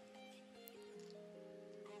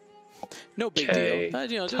 No big Okay, deal.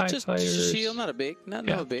 You know, TIE just fighters. shield, not a big, not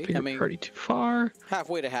Yeah, big. you're I mean, already too far.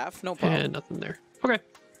 halfway to half, no problem. And nothing there. Okay.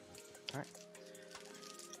 Let's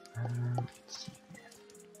see.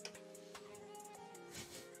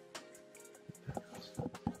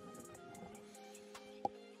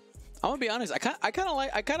 I'm gonna be honest. I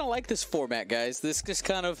kind of like this format, guys. This just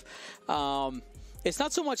kind of, it's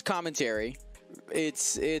not so much commentary.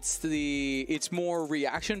 It's more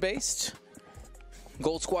reaction based.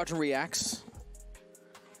 Gold Squadron reacts.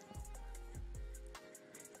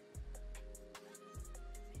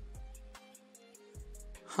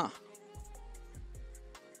 Huh.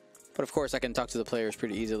 But of course, I can talk to the players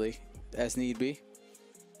pretty easily, as need be.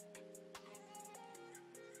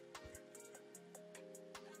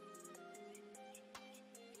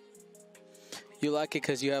 You like it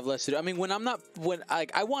because you have less to do. I mean, when I'm not, when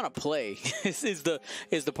I want to play, is the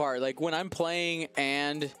part. Like when I'm playing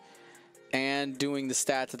and doing the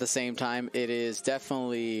stats at the same time, it is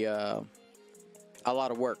definitely a lot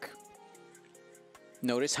of work.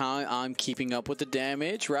 Notice how I'm keeping up with the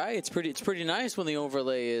damage, right? It's pretty nice when the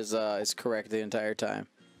overlay is correct the entire time.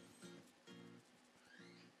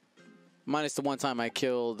 Minus the one time I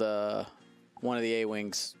killed one of the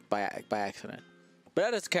A-wings by accident, but that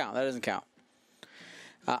doesn't count. That doesn't count.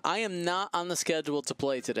 I am not on the schedule to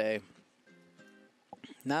play today.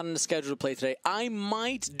 Not on the schedule to play today. I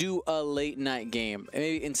might do a late night game.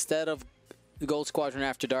 Maybe instead of Gold Squadron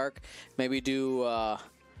After Dark, maybe do a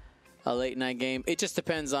late night game. It just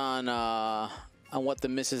depends on what the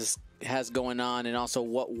missus has going on and also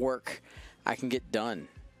what work I can get done.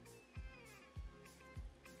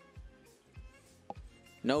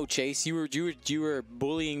 No, Chase, you were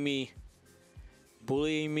bullying me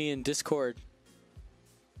in Discord.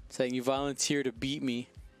 Saying you volunteer to beat me.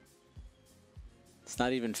 It's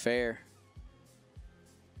not even fair.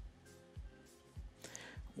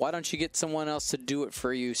 Why don't you get someone else to do it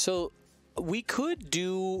for you? So we could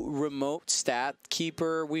do remote stat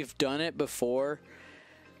keeper. We've done it before.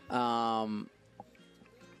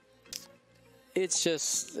 It's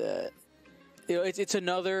just you know, it's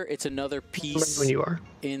another piece When you are.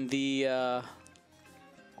 in the.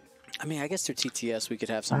 I mean, I guess through TTS we could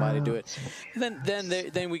have somebody do it.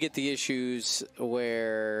 Then we get the issues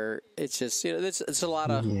where it's just, you know, it's a lot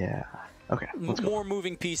of Okay. more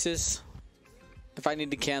moving pieces. If I need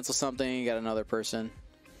to cancel something, you got another person.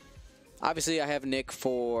 Obviously, I have Nick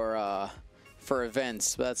for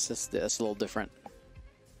events, but that's a little different.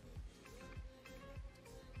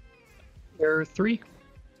 There are 3.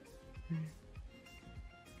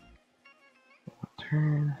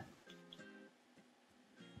 Turn.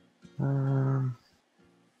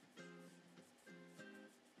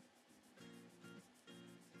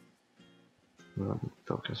 We'll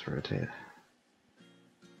focus rotate.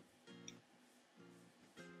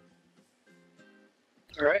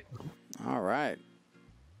 All right.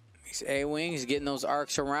 These A-wings getting those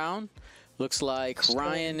arcs around. Looks like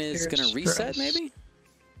Ryan is going to reset, maybe?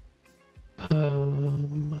 Yeah,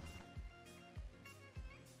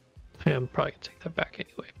 I'm probably going to take that back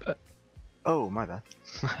anyway, but... Oh, my bad.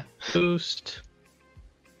 Boost.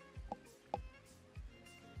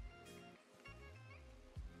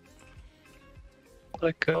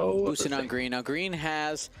 Let go. Boosting on green. Now, green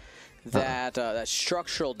has that that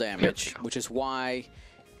structural damage, which is why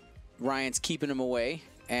Ryan's keeping him away.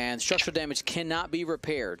 And structural damage cannot be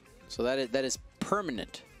repaired. So that is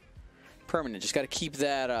permanent. Permanent. Just got to keep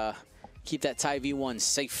that TIE V1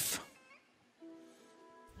 safe.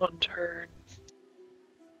 1 turn.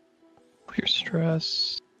 Clear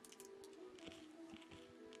stress.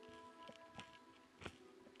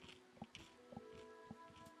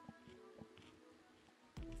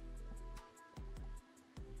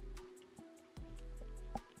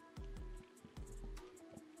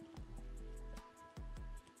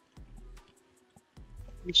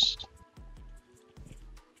 Boost.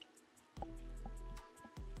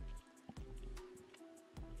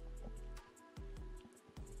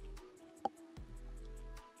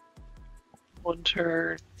 One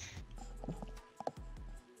turn.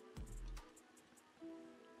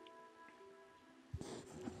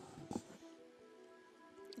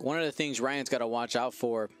 One of the things Ryan's got to watch out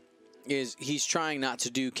for is he's trying not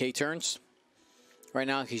to do K turns. Right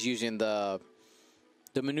now he's using the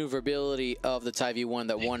the maneuverability of the Ty V1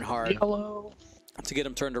 that won hard Yellow. to get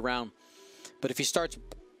him turned around. But if he starts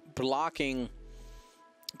blocking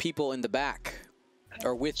people in the back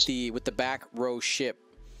or with the back row ship,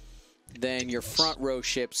 then your front row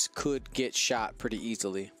ships could get shot pretty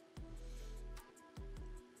easily.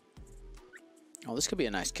 Oh, this could be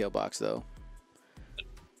a nice kill box though.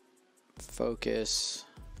 Focus.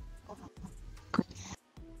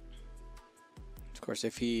 Of course,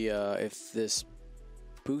 if this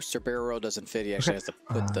booster barrel roll doesn't fit, he actually has to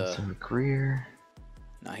put the Greer.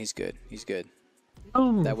 No, he's good. He's good.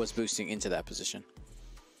 Oh. That was boosting into that position.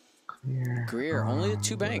 Greer. Only a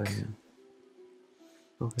 2 bank.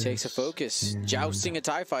 Focus, Takes a focus. and Jousting a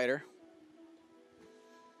TIE fighter.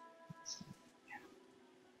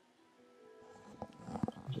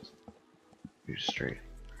 Just boost straight.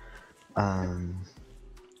 And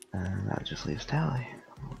that just leaves Tally.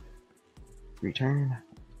 Return.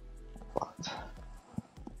 Blocked.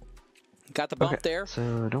 Got the bump Okay, there.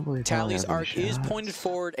 So I don't believe Tally's Tally has arc any is shots. pointed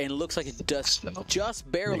forward and looks like it does just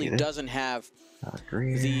barely Negative. doesn't have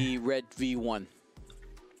Greer. the red V1.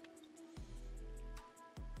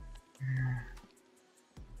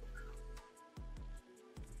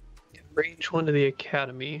 Range 1 to the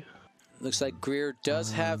Academy. Looks like Greer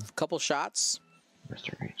does have a couple shots.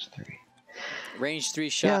 Mr. Range 3. Range 3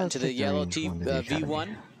 shot Yeah, into let's the take the yellow range one to the V1.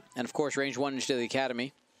 Academy. And of course, range 1 into the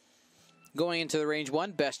Academy. Going into the range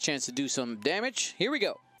 1, best chance to do some damage. Here we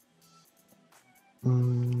go.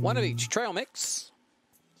 One of each. Trail mix.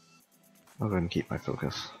 I'll go ahead and keep my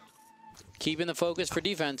focus. Keeping the focus for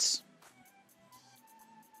defense.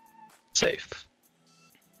 Safe.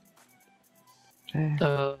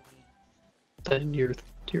 Okay. Then your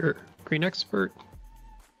green expert.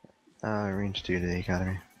 Range 2 to the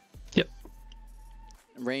Academy. Yep.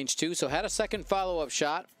 Range 2. So had a second follow-up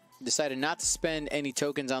shot. Decided not to spend any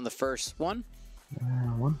tokens on the first one.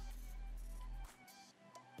 1.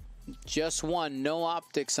 Just one. No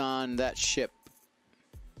optics on that ship.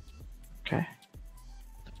 Okay.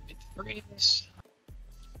 Threes.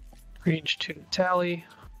 Range 2 to Tally.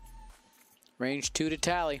 Range 2 to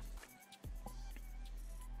Tally.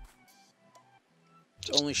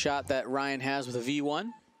 It's only shot that Ryan has with a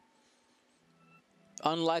V1.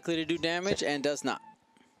 Unlikely to do damage and does not.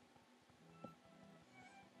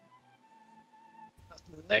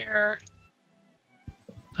 Nothing there.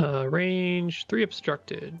 Range 3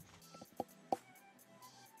 obstructed.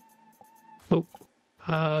 Oh.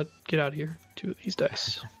 Get out of here. 2 of these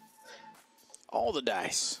dice. All the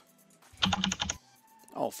dice.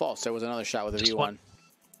 Oh, false. There was another shot with a Just V1. one.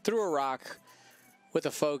 Through a rock with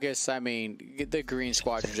a focus. I mean, the green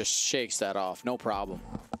squadron just shakes that off. No problem.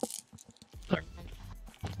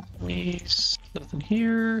 These. Nothing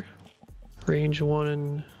here. Range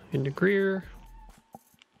 1 into Greer.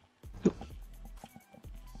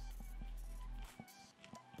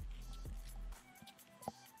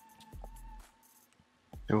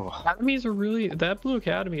 Ooh, Academies are really. That Blue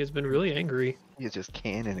Academy has been really angry. he's just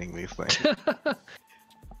cannoning these things.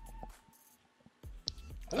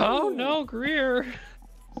 Oh no, Greer!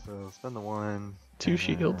 So spend the 1. 2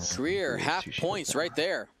 shields. Greer, Greer's half 2 shields points right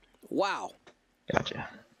there. Wow. Gotcha.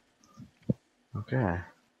 Okay.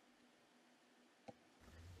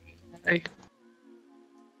 Hey.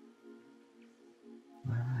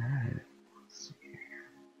 Alright. Let's see here.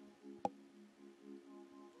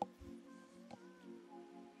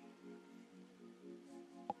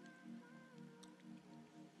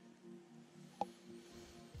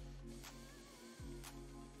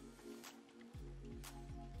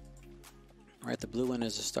 All right, the blue one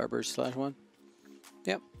is a starburst /1.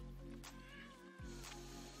 Yep.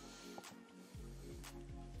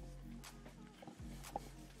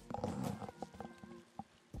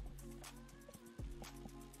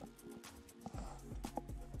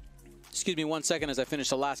 Excuse me 1 second as I finish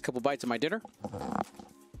the last couple bites of my dinner.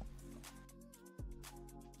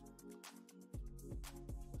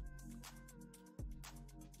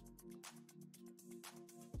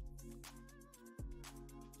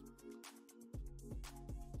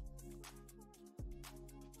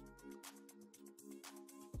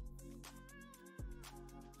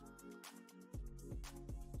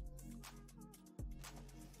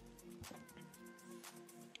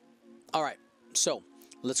 All right, so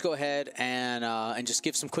let's go ahead and just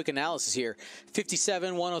give some quick analysis here.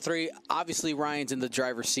 57, 103. Obviously, Ryan's in the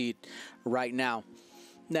driver's seat right now.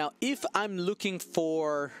 Now, if I'm looking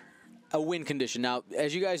for a win condition, now,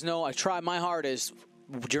 as you guys know, I try my hardest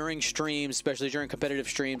during streams, especially during competitive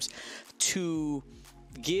streams, to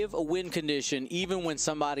give a win condition even when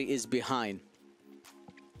somebody is behind.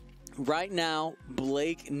 Right now,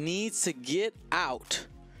 Blake needs to get out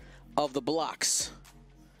of the blocks.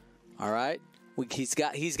 All right. He's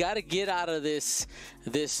got to get out of this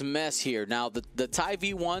mess here. Now the TIE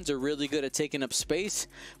V1s are really good at taking up space,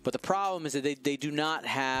 but the problem is that they do not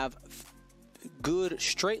have good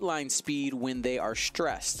straight line speed when they are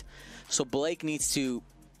stressed. So Blake needs to,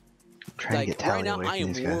 like, right now I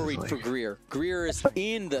am worried for Greer. Greer is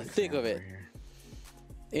in the thick of it.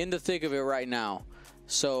 In the thick of it right now.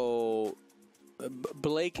 So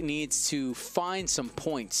Blake needs to find some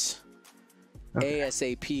points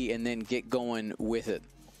ASAP and then get going with it.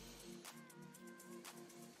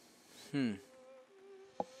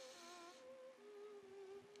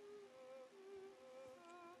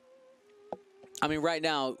 I mean, right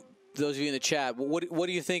now, those of you in the chat, what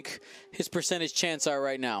do you think his percentage chance are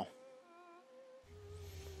right now?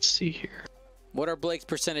 Let's see here. What are Blake's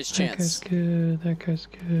percentage chance? That guy's good. That guy's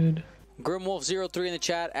good. Grimwolf03 in the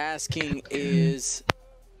chat asking, is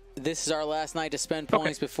this is our last night to spend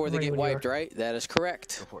points before they get wiped, right? That is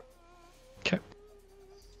correct. Okay.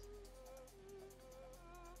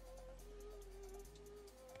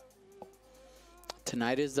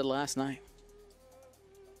 Tonight is the last night.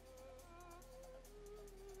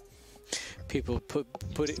 People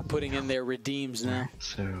putting in their redeems now.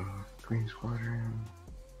 So, Green Squadron.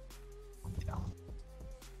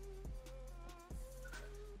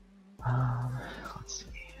 Let's see.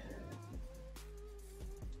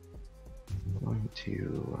 I'm going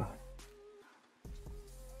to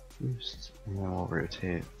boost, and then we'll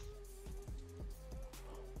rotate.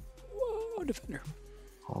 Whoa, defender.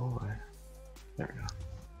 All the way. There we go.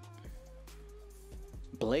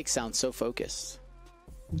 Blake sounds so focused.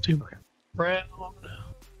 Okay. Brown.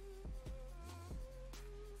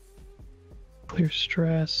 Clear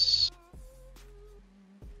stress.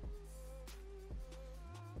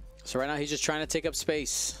 So right now he's just trying to take up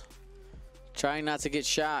space. Trying not to get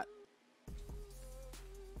shot.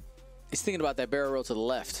 He's thinking about that barrel roll to the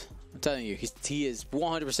left. I'm telling you, he is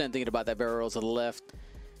 100% thinking about that barrel roll to the left.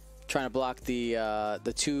 Trying to block the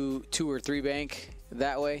two or three bank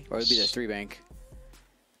that way. Or it'd be the three bank.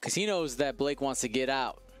 Because he knows that Blake wants to get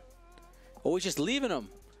out. Oh, he's just leaving him.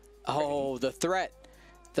 Oh, the threat.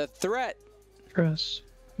 The threat. Stress.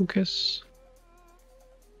 Focus.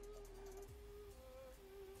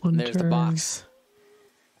 There's the box.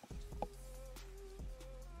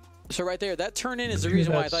 So right there, that turn in is the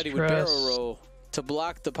reason why I thought he would barrel roll to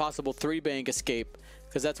block the possible three bank escape,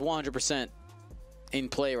 because that's 100% in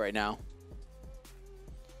play right now.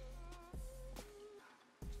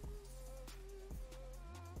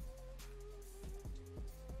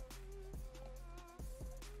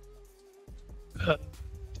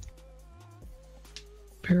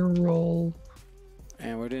 Barrel roll.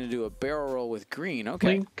 And we're going to do a barrel roll with green.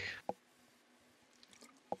 Okay.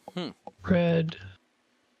 Blink. Red.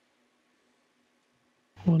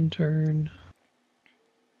 One turn.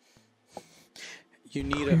 You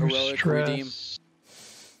need a heroic redeem.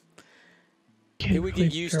 Here we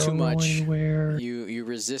get used too much. You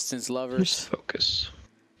resistance lovers. Just focus.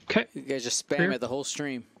 Okay. You guys just spam it the whole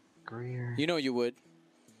stream. Greer. You know you would.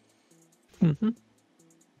 Mm-hmm.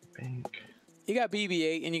 Bank. You got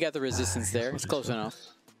BB-8 and you got the resistance there. It's close enough.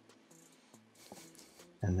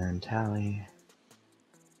 And then tally.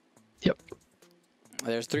 Yep.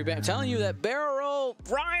 There's three bank. I'm telling you that barrel roll.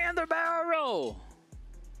 Ryan, the barrel roll.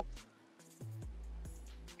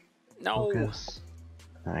 No. Focus.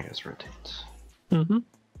 And I guess rotates. Mm-hmm.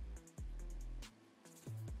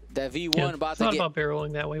 That V1 Yeah, about it's to not get... about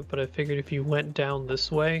barreling that way, but I figured if you went down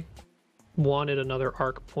this way, wanted another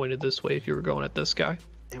arc pointed this way if you were going at this guy.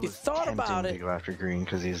 It You was thought about tempting it. to go after green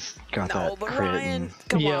because he's got No, that but crit Ryan, and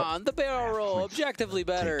come Yep. on. The barrel roll, points objectively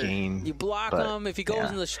better. gain, You block but, him. If he goes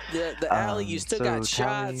yeah. in the alley, you still so got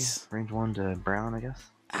tally, shots. Range 1 to Brown, I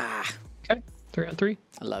guess. Ah, Okay, 3-on-3.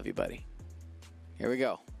 I love you, buddy. Here we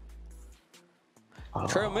go. Oh,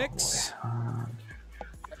 Trail mix. boy.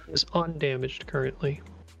 Is undamaged currently.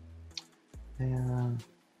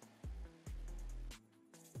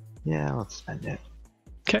 Yeah, let's spend it.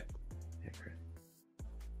 Okay. Yeah, crit.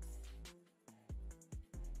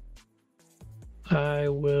 I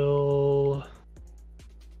will.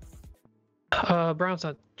 Brown's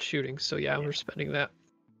not shooting, so yeah, we're spending that.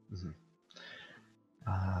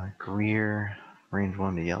 Greer, range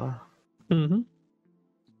 1 to yellow. Mm-hmm.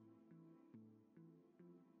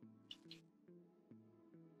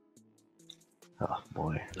 Oh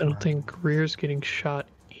boy. I don't think Greer's getting shot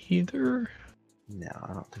either. No,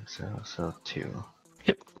 I don't think so. So 2.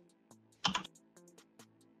 Yep.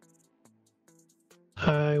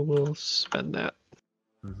 I will spend that.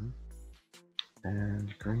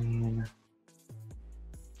 And green.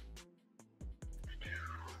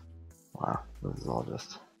 Wow, this is all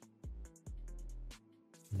just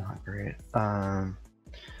Not great. 5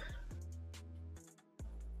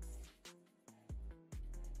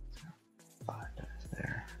 dice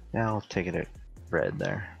there. Yeah, I'll take it at red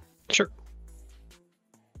there. Sure.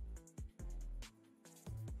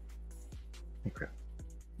 Hey, crit.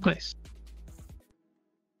 Nice.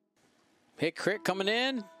 Hit crit coming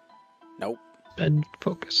in. Nope. And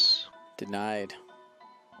focus. Denied.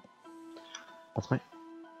 That's me.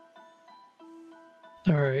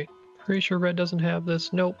 Alright. Pretty sure red doesn't have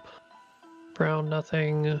this. Nope. Brown,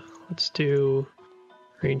 nothing. Let's do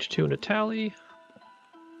range 2 and a tally.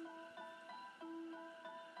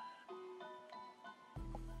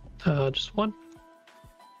 Just one.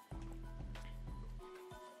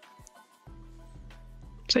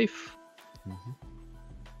 Safe. Mm-hmm.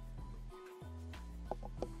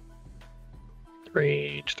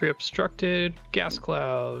 Range 3 obstructed. Gas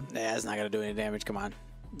cloud. Nah, it's not gonna do any damage. Come on.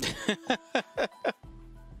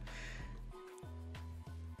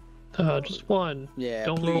 Just one. Yeah,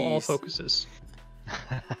 Don't roll all please. focuses.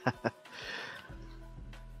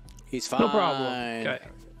 He's fine. No problem. Okay.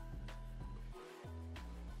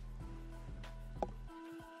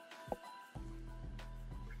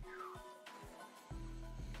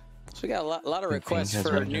 So we got a lot of requests has for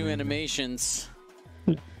already new been- animations.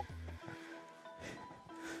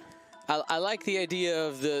 I like the idea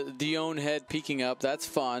of the Dion head peeking up. That's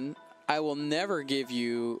fun. I will never give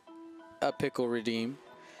you a pickle redeem,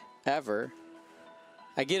 ever.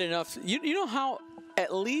 I get enough. You know how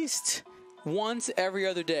at least once every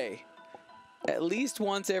other day,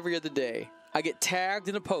 I get tagged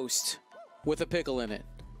in a post with a pickle in it.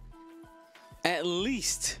 At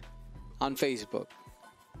least on Facebook.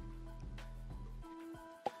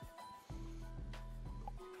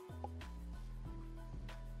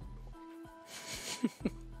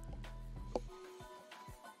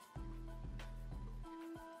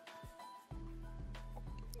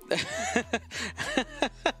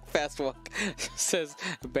 Fast walk says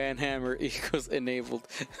banhammer equals enabled.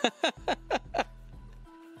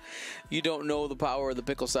 You don't know the power of the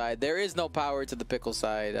pickle side. There is no power to the pickle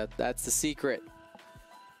side. That's the secret.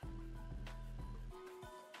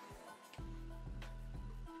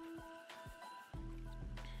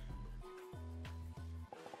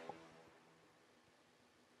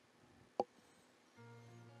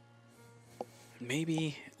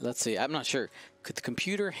 Maybe, let's see, I'm not sure. Could the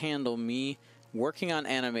computer handle me working on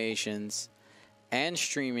animations and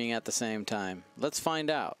streaming at the same time? Let's find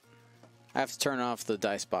out. I have to turn off the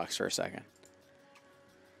dice box for a second.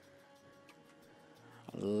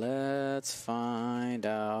 Let's find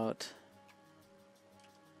out.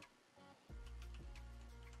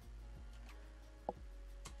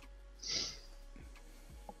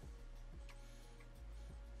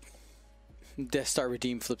 Death Star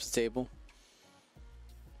Redeem flips the table.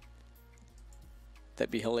 That'd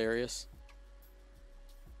be hilarious.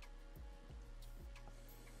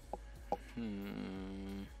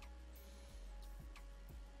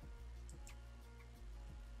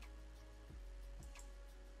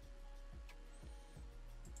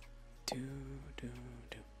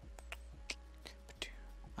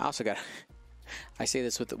 I also got. I say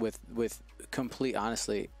this with complete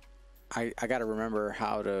honestly. I got to remember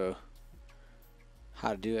how to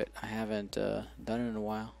do it. I haven't done it in a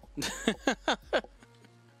while.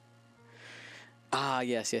 Ah,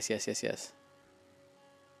 yes.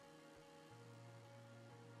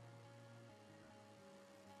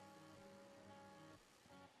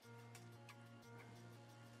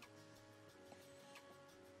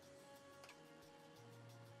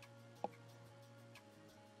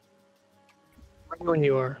 When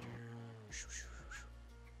you are.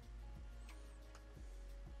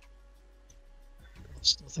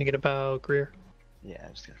 Still thinking about Greer? Yeah, I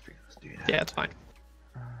just gotta figure this dude out. Yeah, it's fine.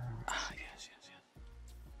 Ah, yes.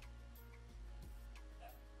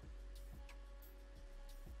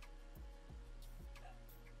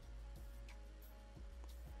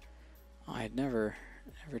 I had never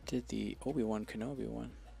did the Obi-Wan Kenobi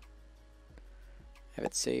one. I have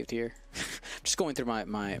it saved here. I'm just going through my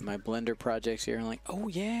Blender projects here and like, oh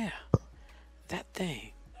yeah, that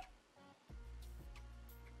thing.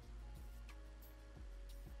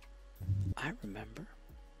 I remember.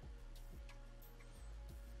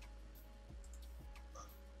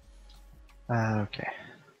 Okay.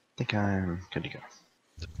 I think I'm good to go.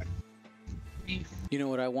 You know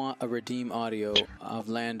what I want? A redeem audio of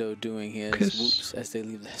Lando doing his whoops as they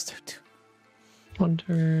leave Lester too. One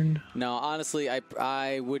turn. No, honestly,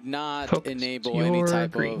 I would not Focus enable your any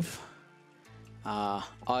type green. of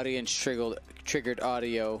audience triggered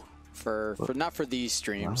audio for not for these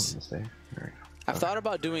Well, I was streams. gonna say. There we go. I've thought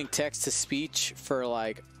about doing text to speech for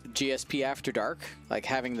like GSP After Dark, like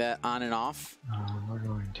having that on and off. We're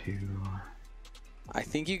going to. I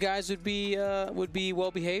think you guys would be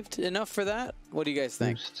well behaved enough for that. What do you guys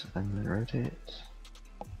think? Boost and then rotate.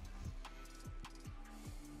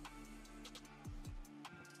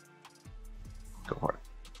 Go for it.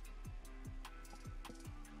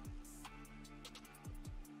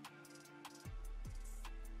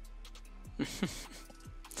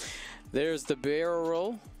 There's the barrel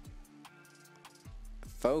roll.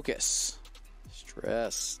 Focus.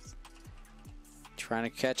 Stressed. Trying to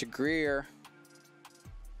catch a Greer.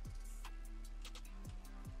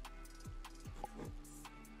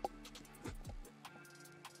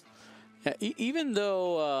 Yeah, even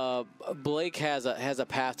though Blake has a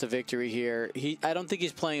path to victory here, I don't think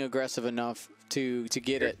he's playing aggressive enough to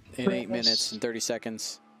get it in 8 minutes and 30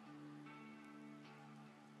 seconds.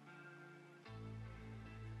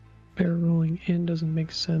 Barrel rolling in doesn't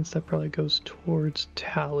make sense. That probably goes towards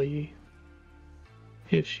Tally.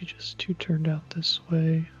 If she just turned out this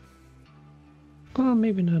way. Well,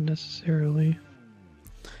 maybe not necessarily.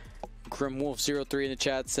 Grimwolf03 in the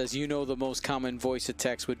chat says, you know, the most common voice to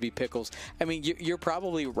text would be pickles. I mean, you're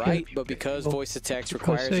probably right, but because voice to text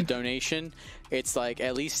requires a donation, it's like,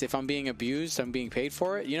 at least if I'm being abused, I'm being paid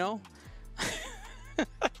for it, you know?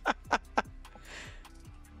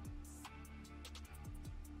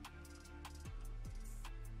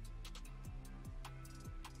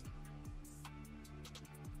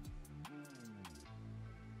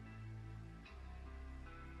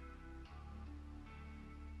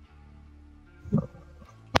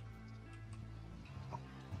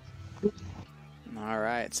 All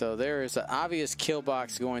right, so there is an obvious kill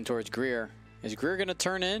box going towards Greer. Is Greer going to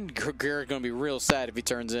turn in? Greer going to be real sad if he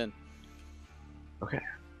turns in. Okay.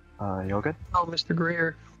 You all good? Oh, Mr.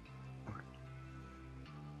 Greer. Okay.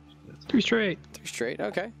 3 straight. 3 straight,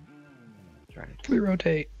 okay. Try to We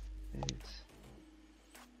rotate.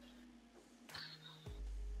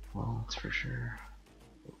 Well, it's for sure.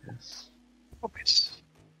 Focus. Focus.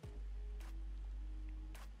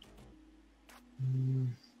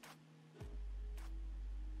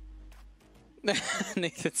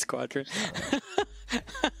 Nathan Squadron.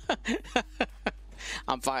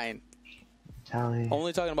 I'm fine. Tally.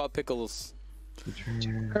 Only talking about pickles.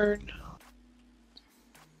 Turn.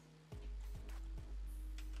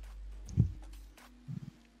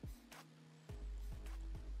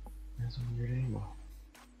 There's a weird angle.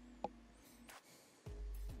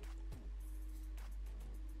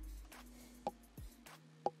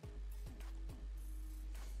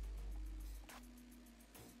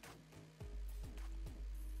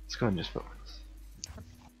 Let's go and just focus.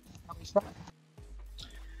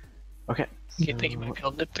 Okay. You think you might be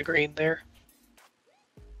able to nip the green there?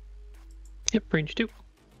 Yep, range 2.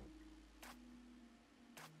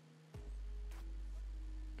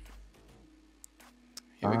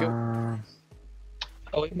 Here we go.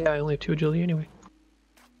 Oh, yeah, I only have 2 agility anyway.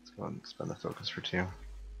 Let's go and spend the focus for 2.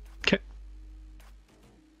 Okay.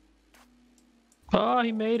 Oh,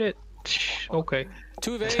 he made it. Okay.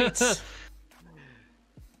 2 of 8.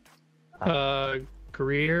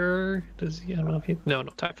 Greer, does he? I don't know if he. No,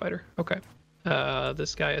 TIE fighter. Okay.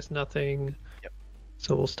 This guy has nothing. Yep.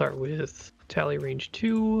 So we'll start with Tally range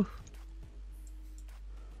 2.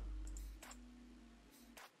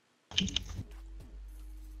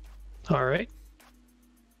 All right.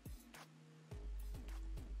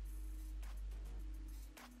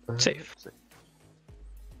 Safe.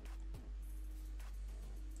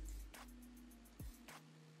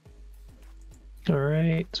 All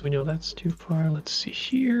right, so we know that's too far. Let's see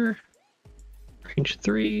here. Range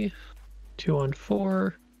 3, 2 on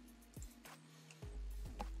 4.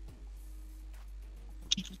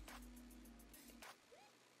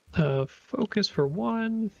 Focus for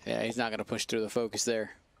 1. Yeah, he's not going to push through the focus there.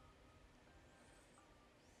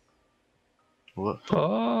 Woof.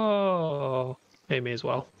 Oh, hey, may as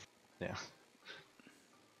well. Yeah.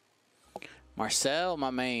 Marcel, my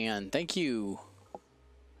man, thank you.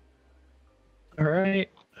 All right.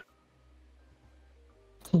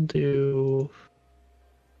 We'll do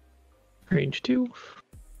range 2.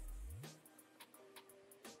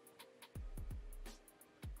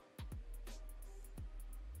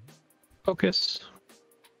 Focus.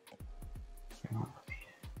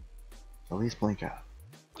 At least blink out.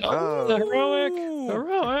 Oh,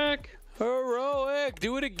 heroic! Heroic!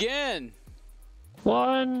 Do it again!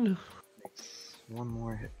 1. One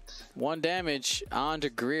more hit. 1 damage on to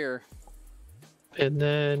Greer. And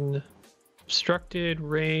then obstructed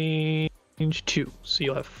range 2. So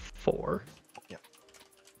you'll have 4. Yep.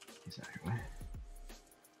 Exactly.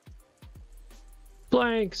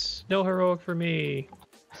 Blanks. No heroic for me.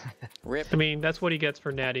 Rip. I mean, that's what he gets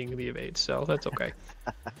for nattying the evade, so that's okay.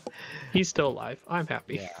 He's still alive. I'm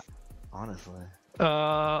happy. Yeah, honestly.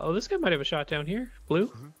 Oh, this guy might have a shot down here. Blue?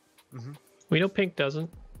 Mm-hmm. We know pink doesn't.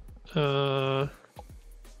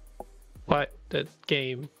 What? The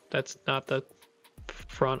game. That's not the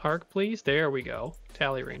front arc, please. There we go.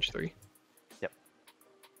 Tally range 3. Yep.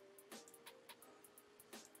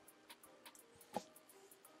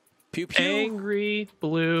 Pew pew. Angry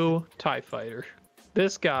blue TIE fighter.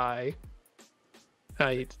 This guy.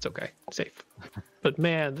 It's okay. Safe. But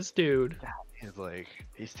man, this dude. He's like,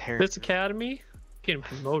 he's tearing. This academy, getting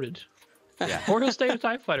promoted. Yeah. Or he'll stay a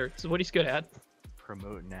TIE fighter. This is what he's good at.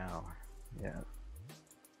 Promote now. Yeah.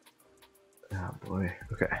 Oh boy.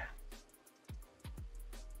 Okay.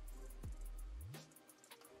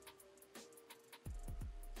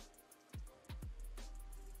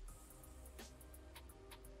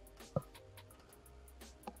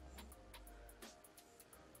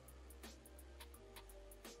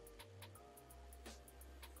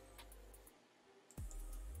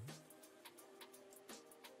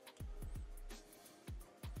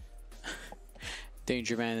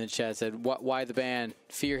 Danger Man in the chat said, "Why the ban?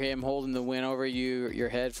 Fear him holding the win over your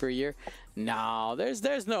head for a year? No,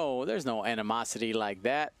 there's no animosity like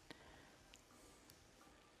that.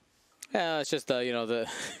 Yeah, it's just the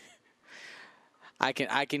I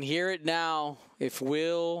can hear it now. If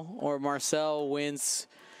Will or Marcel wins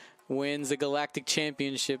the Galactic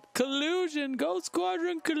Championship, collusion, go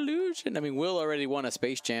Squadron, collusion. I mean, Will already won a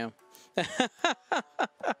Space Jam."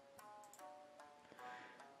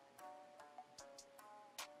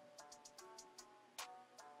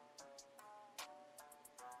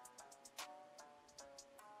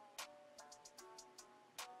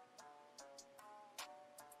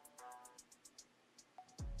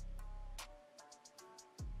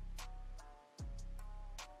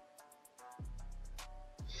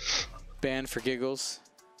 Ban for giggles,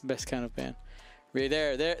 best kind of ban.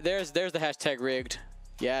 There's the hashtag rigged.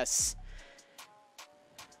 Yes,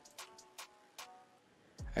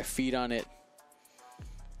 I feed on it.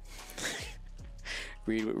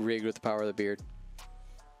 Rigged with the power of the beard.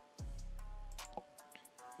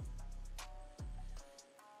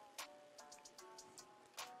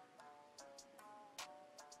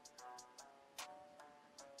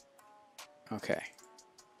 Okay.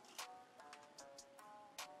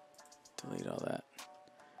 Delete all that.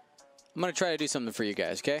 I'm going to try to do something for you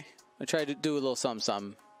guys, okay? I'm going to try to do a little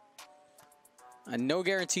something. No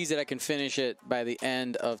guarantees that I can finish it by the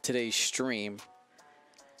end of today's stream,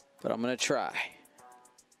 but I'm going to try.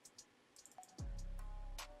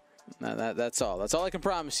 That's all. That's all I can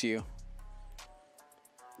promise you.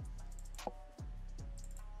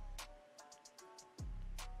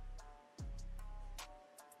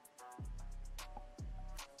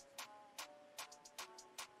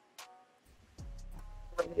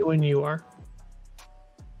 When you are.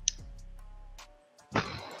 Let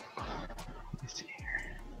me see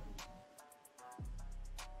here.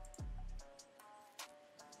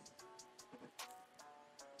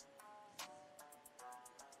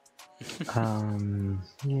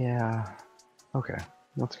 Yeah. Okay,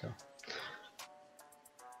 let's go.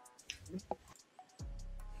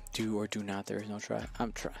 Do or do not. There is no try.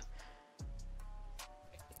 I'm trying.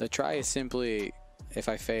 The try is simply if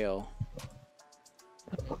I fail.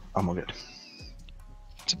 I'm all good.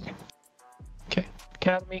 Okay.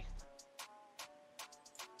 Academy.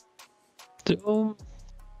 Doom.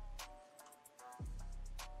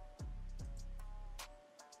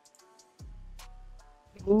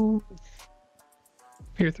 Ooh.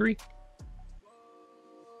 Here 3.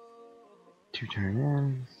 2 turn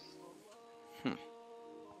in. Hmm.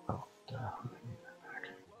 Oh, duh. Let me get that back.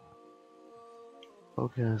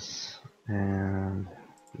 Focus and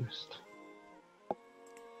boost.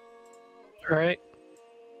 Alright.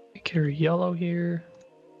 Make her yellow here.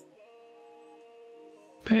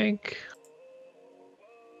 Pink.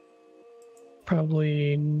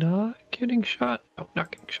 Probably not getting shot. Oh,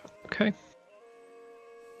 not getting shot. Okay.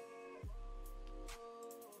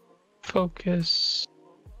 Focus.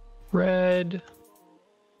 Red.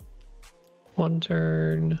 1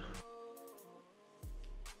 turn.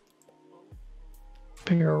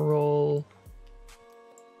 Barrel roll.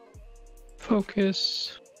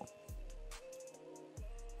 Focus.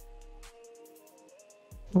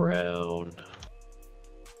 Round.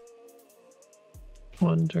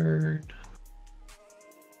 1 turn.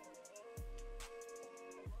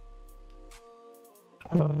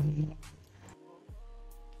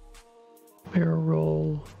 Barrel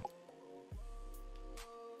roll.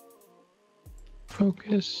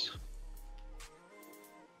 Focus.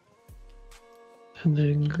 And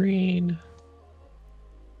then green.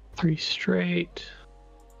 3 straight.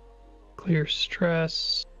 Clear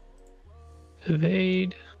stress.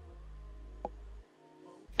 Evade.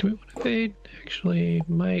 Do we want to evade? Actually,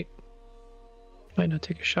 might not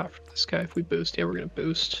take a shot from this guy if we boost. Yeah, we're gonna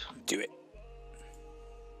boost. Do it.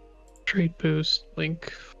 Trade boost,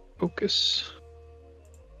 link, focus.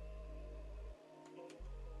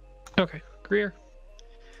 Okay, Greer.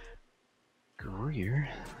 Greer.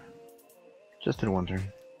 Just in one turn.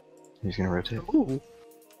 He's gonna rotate. Ooh.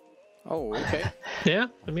 Oh, okay. Yeah,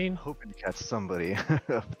 I mean, Hoping to catch somebody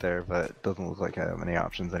up there, but it doesn't look like I have any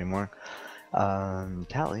options anymore.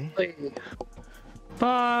 Tally.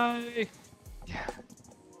 bye. Yeah.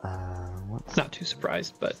 What's... Not too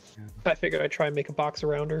surprised, but I figured I'd try and make a box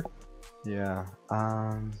around her. Yeah.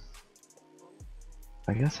 I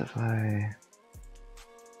guess if I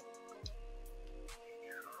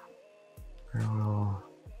will...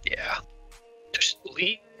 Yeah. Just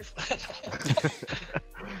leave.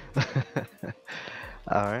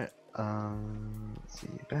 Alright. Let's see.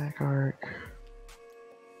 Back arc.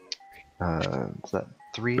 Is that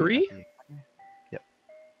 3? 3? Yep.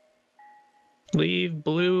 Leave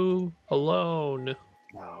blue alone.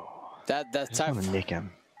 No. That I just TIE want to nick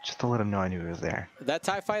him. Just to let him know I knew he was there. that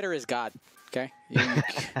TIE fighter is God. Okay.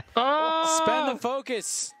 Oh! Spend the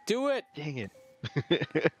focus. Do it. Dang it.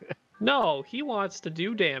 No, he wants to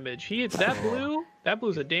do damage. He that blue. That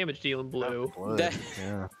blue's a damage dealing blue. That-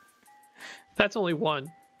 Yeah. That's only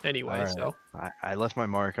one anyway. Alright. So. I left my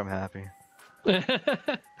mark. I'm happy.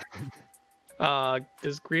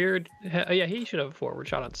 Does Greer? Yeah, he should have a forward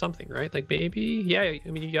shot on something, right? Like maybe. Yeah, I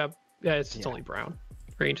mean you got. Yeah, it's only brown.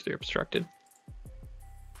 Range 3 obstructed.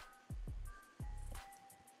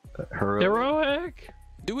 Heroic.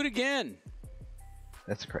 Do it again.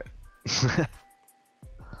 That's crit.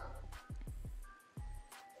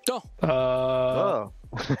 Go. Oh.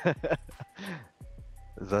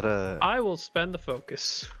 Is that a? I will spend the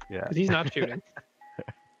focus. Yeah. 'Cause he's not shooting.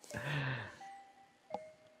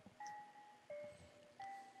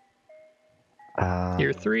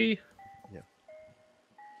 Year 3. Yep.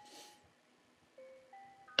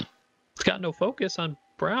 It's got no focus on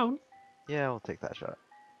brown. Yeah, we'll take that shot.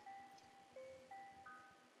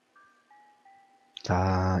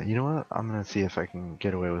 You know what? I'm gonna see if I can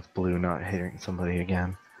get away with blue not hitting somebody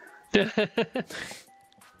again.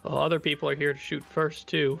 Well, other people are here to shoot first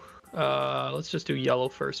too. Let's just do yellow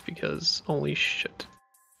first because only shot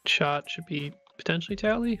should be potentially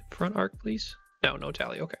tally. Front arc, please. No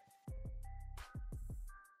tally. Okay.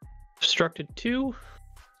 Obstructed 2.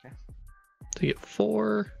 Okay. To get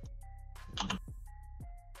 4.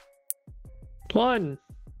 1.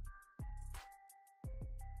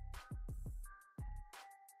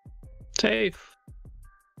 Safe.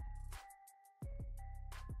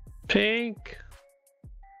 Pink.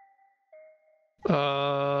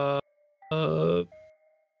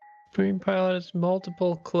 Green pilot has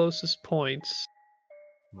multiple closest points,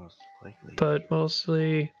 Most likely. but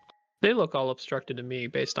mostly they look all obstructed to me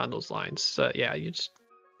based on those lines. Yeah, you just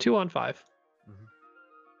 2 on 5. Mhm.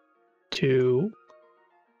 2.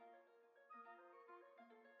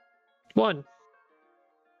 1.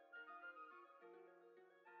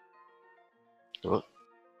 Oh,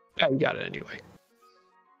 Yeah, you got it anyway.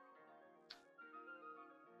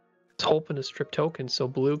 It's hoping to strip tokens so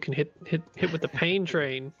blue can hit with the pain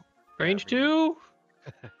train. Range 2.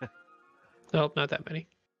 Nope, not that many.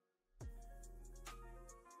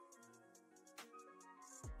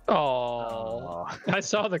 Oh, I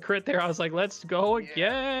saw the crit there. I was like, let's go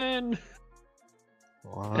again.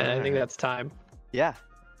 And I think that's time. Yeah.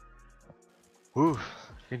 Woo,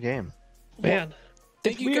 good game. Man.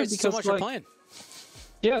 Thank It's you weird guys so because, much for like- playing.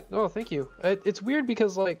 Yeah, no, thank you. It's weird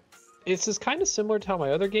because, like, it's just kind of similar to how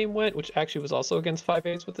my other game went, which actually was also against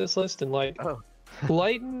 5/8s with this list, and, like, Oh.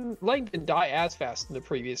 Lighten didn't die as fast in the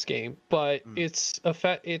previous game, but its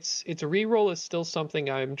reroll is still something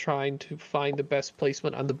I'm trying to find the best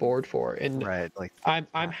placement on the board for, and Right, like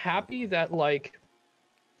I'm happy that, like,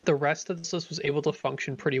 the rest of this list was able to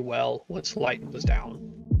function pretty well once Lighten was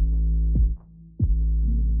down.